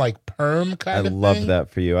Sharpton, like perm I kind of love thing. that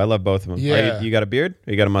for you. I love both of them. Yeah. You got a beard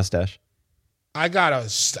or you got a mustache? I got a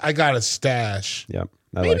stash. Yep.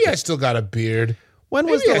 I Maybe like I it. still got a beard. When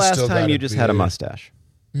was maybe the I last still time got you a just had a beard. mustache?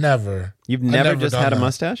 Never. You've I've never just done had a that.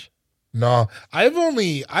 mustache? No, I've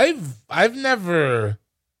never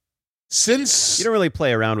since You don't really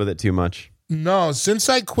play around with it too much. no, since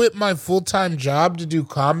I quit my full-time job to do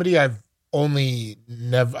comedy,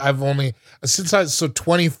 since I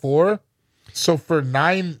 24. So for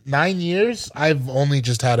nine years, I've only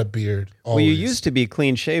just had a beard. Well, you always. used to be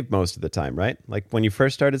clean shaved most of the time, right? Like when you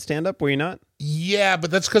first started stand up, were you not? Yeah,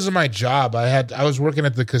 but that's because of my job. I was working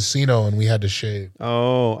at the casino and we had to shave.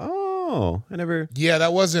 Oh, I never Yeah,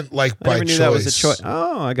 that wasn't like by never knew choice. that was a choice.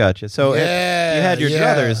 Oh, I got you. So if Yeah, you had your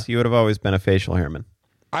yeah. druthers, you would have always been a facial hairman.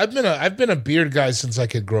 I've been a beard guy since I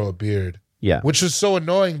could grow a beard. Yeah. Which was so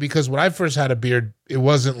annoying because when I first had a beard, it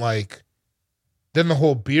wasn't like. Then the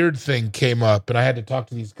whole beard thing came up, and I had to talk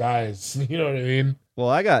to these guys. You know what I mean? Well,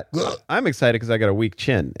 I'm excited because I got a weak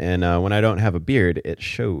chin, and when I don't have a beard, it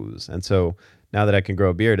shows. And so now that I can grow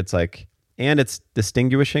a beard, it's like, and it's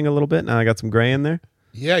distinguishing a little bit. Now I got some gray in there.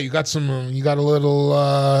 Yeah, you got a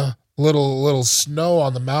little snow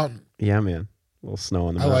on the mountain. Yeah, man. A little snow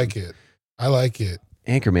on the I mountain. like it.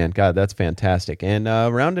 Anchorman, God, that's fantastic. And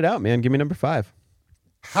round it out, man. Give me number 5.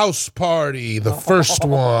 House Party, the first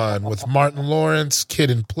one with Martin Lawrence,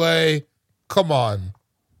 Kid and Play. Come on.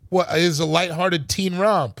 What is a lighthearted teen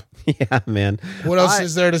romp? Yeah, man. What else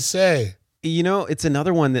is there to say? You know, it's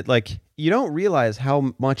another one that, like, you don't realize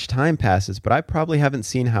how much time passes, but I probably haven't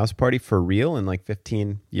seen House Party for real in like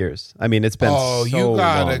 15 years. I mean, it's been Oh, so you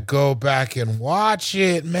gotta long. go back and watch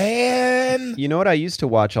it, man. You know what I used to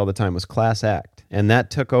watch all the time was Class Act, and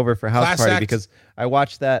that took over for House Class Party Act. because I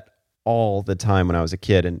watched that all the time when I was a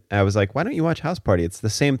kid, and I was like, why don't you watch House Party? It's the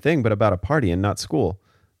same thing, but about a party and not school.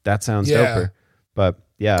 That sounds Yeah. doper. But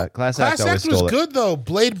yeah, Class Act Class always Act was stole it. good though.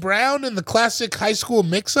 Blade Brown and the classic high school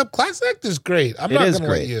mix-up. Class Act is great. I'm It not is gonna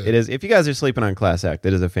great. let you. It is. If you guys are sleeping on Class Act,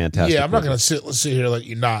 it is a fantastic. Yeah, I'm not movie. gonna sit here and let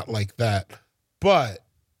you not like that. But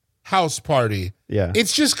House Party. Yeah.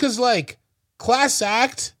 It's just because like Class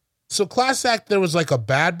Act. So Class Act, there was like a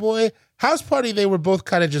bad boy. House Party, they were both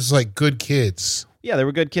kind of just like good kids. Yeah, they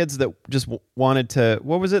were good kids that just wanted to.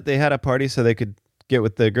 What was it? They had a party so they could get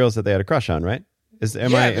with the girls that they had a crush on, right?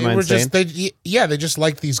 Am I they were insane? they just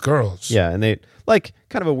liked these girls. Yeah, and they like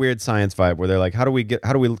kind of a weird science vibe where they're like, how do we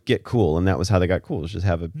get cool? And that was how they got cool. Was just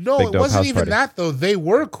have a No, big it dope wasn't house even party. that though. They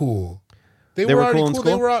were cool. They were were already cool in cool.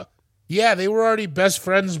 school? They were already best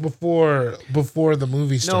friends before the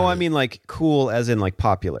movie started. No, I mean like cool as in like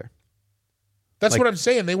popular. That's like- what I'm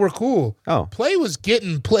saying. They were cool. Oh. Play was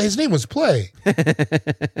getting Play. His name was Play.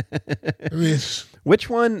 I mean, Which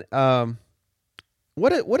one? What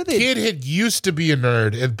did they? Kid had used to be a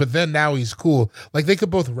nerd, but then now he's cool. Like they could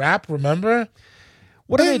both rap. Remember?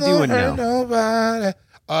 What are they Ain't gonna doing hurt now?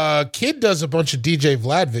 Nobody. Kid does a bunch of DJ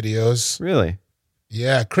Vlad videos. Really?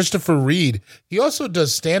 Yeah, Christopher Reed. He also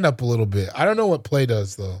does stand up a little bit. I don't know what Play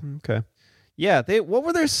does though. Okay. Yeah. What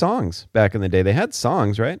were their songs back in the day? They had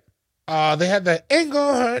songs, right? They had that "Ain't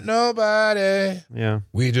Gonna Hurt Nobody." Yeah.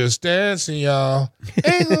 We just dancing, y'all.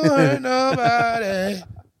 Ain't gonna hurt nobody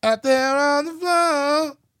out there on the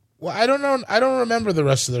floor. Well, I don't know. I don't remember the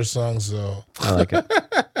rest of their songs though. I like it.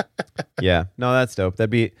 Yeah. No, that's dope. It'd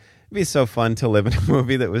be so fun to live in a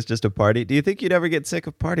movie that was just a party. Do you think you'd ever get sick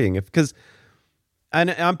of partying? Because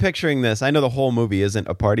I'm picturing this. I know the whole movie isn't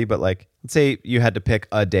a party, but like, let's say you had to pick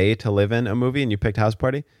a day to live in a movie and you picked House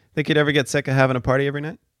Party. Think you'd ever get sick of having a party every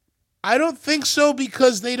night? I don't think so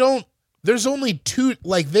because there's only two,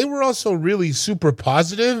 like they were also really super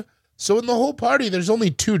positive. So in the whole party, there's only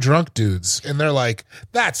two drunk dudes. And they're like,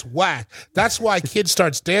 that's whack. That's why kid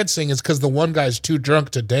starts dancing is because the one guy's too drunk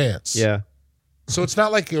to dance. Yeah. So it's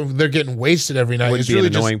not like they're getting wasted every night. It wouldn't It's be really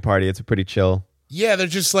an annoying party. It's a pretty chill. Yeah, they're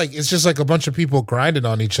just like, it's just like a bunch of people grinding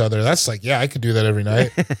on each other. That's like, yeah, I could do that every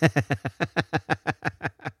night.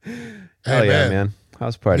 Oh yeah, man.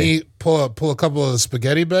 House party. Me pull a couple of the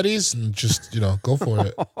spaghetti betties and just, go for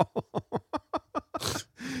it.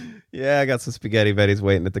 Yeah, I got some spaghetti betties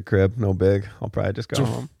waiting at the crib. No big. I'll probably just go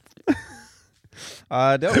home.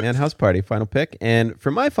 No, man. House party. Final pick. And for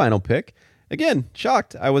my final pick, again,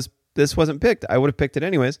 shocked. This wasn't picked. I would have picked it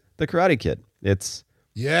anyways. The Karate Kid.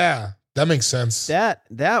 Yeah, that makes sense.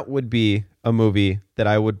 That would be a movie that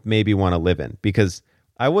I would maybe want to live in because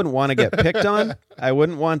I wouldn't want to get picked on. I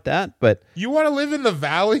wouldn't want that. But you want to live in the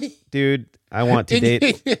valley? Dude, I want to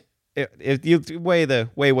date. If you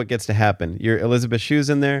weigh what gets to happen, you're Elizabeth Shue's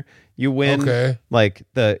in there. You win. Okay. Like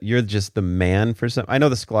you're just the man for some. I know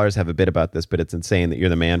the Sklar's have a bit about this, but it's insane that you're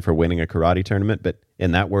the man for winning a karate tournament. But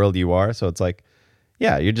in that world, you are. So it's like,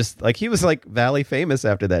 yeah, you're just like he was like Valley famous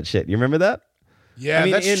after that shit. You remember that? Yeah, I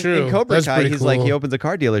mean, that's true. In Cobra That's Kai, pretty he's cool. like he opens a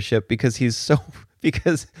car dealership because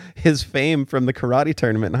because his fame from the karate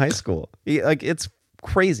tournament in high school. It's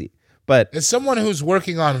crazy. But as someone who's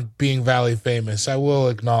working on being Valley famous, I will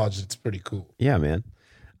acknowledge it's pretty cool. Yeah, man.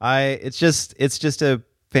 It's just a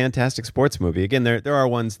fantastic sports movie. Again, there are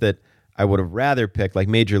ones that I would have rather picked, like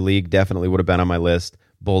Major League definitely would have been on my list,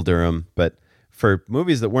 Bull Durham. But for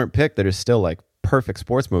movies that weren't picked that are still like perfect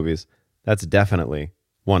sports movies, that's definitely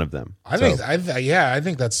one of them. I think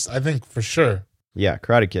for sure. Yeah,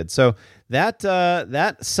 Karate Kid. So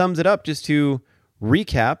that sums it up. Just to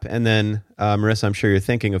recap, and then Marissa, I'm sure you're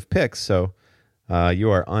thinking of picks, so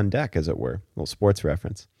you are on deck, as it were. A little sports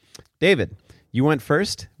reference. David, you went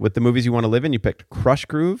first with the movies you want to live in. You picked Crush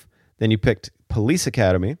Groove, then you picked Police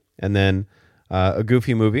Academy, and then a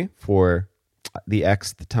goofy movie for the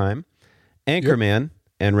Xth time, Anchorman,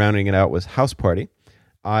 and rounding it out was House Party.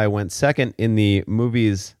 I went second in the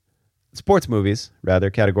sports movies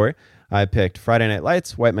category. I picked Friday Night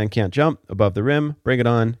Lights, White Men Can't Jump, Above the Rim, Bring It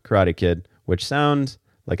On, Karate Kid, which sounds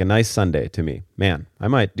like a nice Sunday to me. Man, I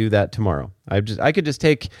might do that tomorrow. I could just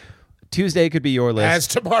take Tuesday could be your list. As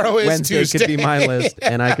tomorrow is Wednesday Tuesday. could be my list,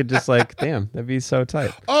 and I could just damn, that'd be so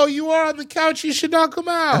tight. Oh, you are on the couch. You should knock them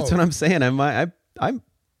out. That's what I'm saying. I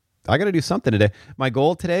got to do something today. My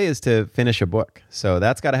goal today is to finish a book, so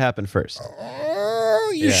that's got to happen first.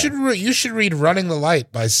 Oh, you should read Running the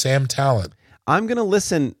Light by Sam Talent. I'm gonna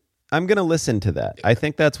listen to that. I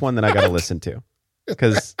think that's one that I got to listen to.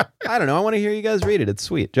 Because, I don't know, I want to hear you guys read it. It's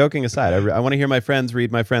sweet. Joking aside, I want to hear my friends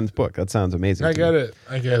read my friend's book. That sounds amazing. I get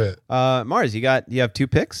it. Mars, you have 2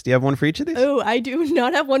 picks? Do you have one for each of these? Oh, I do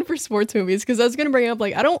not have one for sports movies because I was going to bring up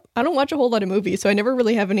I don't watch a whole lot of movies, so I never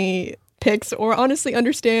really have any picks or honestly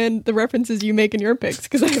understand the references you make in your picks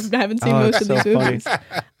because I haven't seen most of these movies.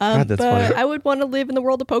 God, that's but funny. I would want to live in the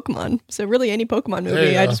world of Pokemon. So really any Pokemon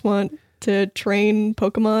movie. I just want to train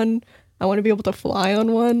Pokemon. I want to be able to fly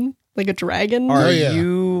on one. Like a dragon? Are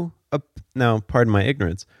you now, pardon my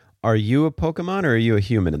ignorance, are you a Pokemon or are you a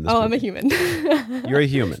human in this movie? I'm a human. You're a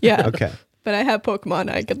human. Yeah. Okay. But I have Pokemon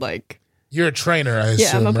I could You're a trainer, I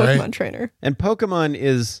assume, I'm a Pokemon right? trainer. And Pokemon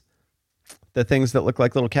is the things that look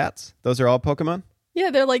like little cats? Those are all Pokemon? Yeah,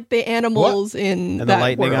 they're like the animals in And that the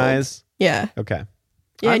lightning world. eyes? Yeah. Okay.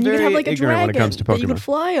 Yeah, I'm and you could very have a ignorant dragon when it comes to that you Pokemon. could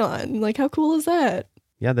fly on. Like, how cool is that?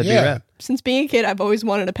 Yeah, that'd be Yeah. rad. Since being a kid, I've always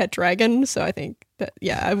wanted a pet dragon, so I think that,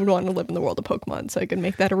 I would want to live in the world of Pokemon so I could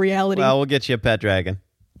make that a reality. Well, we'll get you a pet dragon.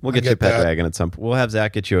 We'll get you a get pet that. dragon at some point. We'll have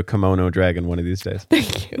Zach get you a kimono dragon one of these days.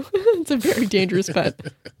 Thank you. It's a very dangerous pet.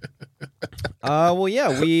 Well, yeah,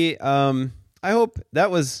 I hope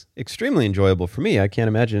that was extremely enjoyable for me. I can't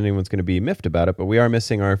imagine anyone's going to be miffed about it, but we are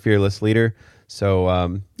missing our fearless leader. So,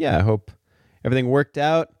 I hope everything worked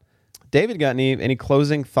out. David, got any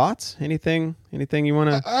closing thoughts? Anything you want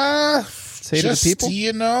to say to the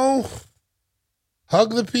people?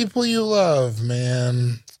 Hug the people you love,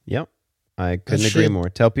 man. Yep. I couldn't That agree shit more.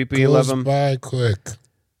 Tell people you love Goes them. by quick.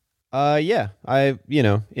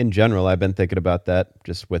 In general, I've been thinking about that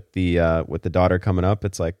just with the daughter coming up.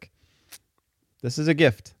 It's like, this is a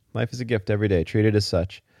gift. Life is a gift every day. Treat it as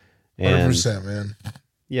such. And 100%, man.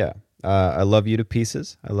 yeah, I love you to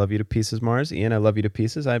pieces. I love you to pieces, Mars. Ian, I love you to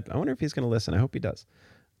pieces. I wonder if he's going to listen. I hope he does.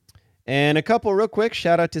 And a couple real quick.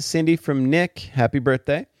 Shout out to Cindy from Nick. Happy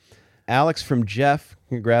birthday. Alex from Jeff,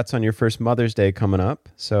 congrats on your first Mother's Day coming up.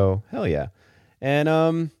 So hell yeah.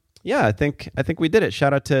 And yeah, I think we did it.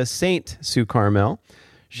 Shout out to Saint Sue Carmel.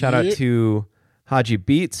 Shout out to Haji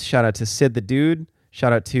Beats. Shout out to Sid the Dude.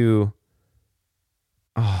 Shout out to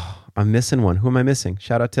I'm missing one. Who am I missing?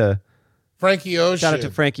 Shout out to Frankie Ocean. Shout out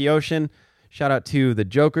to Frankie Ocean. Shout out to the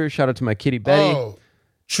Joker. Shout out to my kitty Betty. Oh,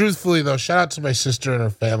 truthfully though, shout out to my sister and her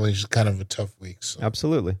family. It's kind of a tough week. So.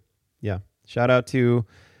 Absolutely. Yeah. Shout out to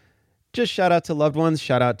loved ones.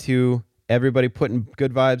 Shout out to everybody putting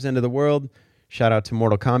good vibes into the world. Shout out to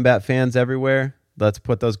Mortal Kombat fans everywhere. Let's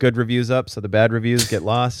put those good reviews up so the bad reviews get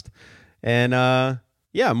lost. And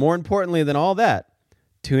yeah, more importantly than all that,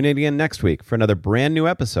 tune in again next week for another brand new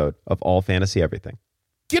episode of All Fantasy Everything.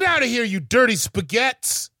 Get out of here, you dirty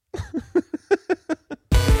spaghettis.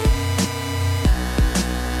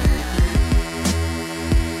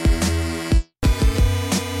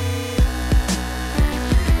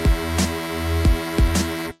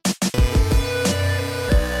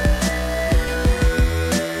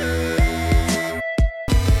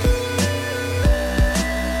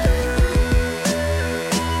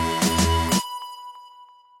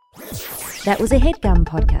 That was a HeadGum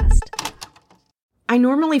podcast. I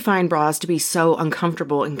normally find bras to be so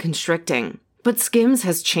uncomfortable and constricting, but Skims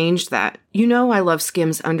has changed that. You know I love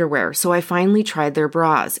Skims underwear, so I finally tried their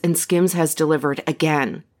bras, and Skims has delivered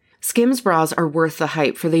again. Skims bras are worth the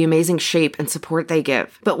hype for the amazing shape and support they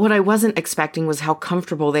give, but what I wasn't expecting was how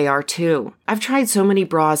comfortable they are too. I've tried so many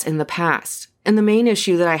bras in the past, and the main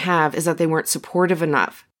issue that I have is that they weren't supportive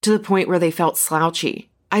enough, to the point where they felt slouchy.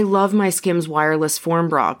 I love my Skims wireless form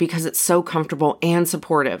bra because it's so comfortable and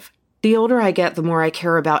supportive. The older I get, the more I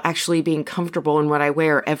care about actually being comfortable in what I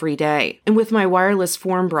wear every day. And with my wireless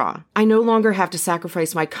form bra, I no longer have to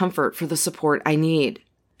sacrifice my comfort for the support I need.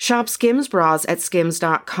 Shop Skims bras at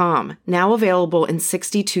skims.com, now available in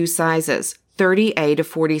 62 sizes, 30A to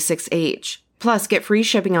 46H. Plus, get free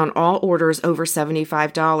shipping on all orders over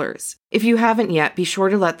 $75. If you haven't yet, be sure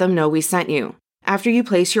to let them know we sent you. After you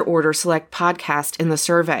place your order, select podcast in the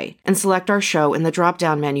survey and select our show in the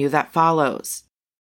drop-down menu that follows.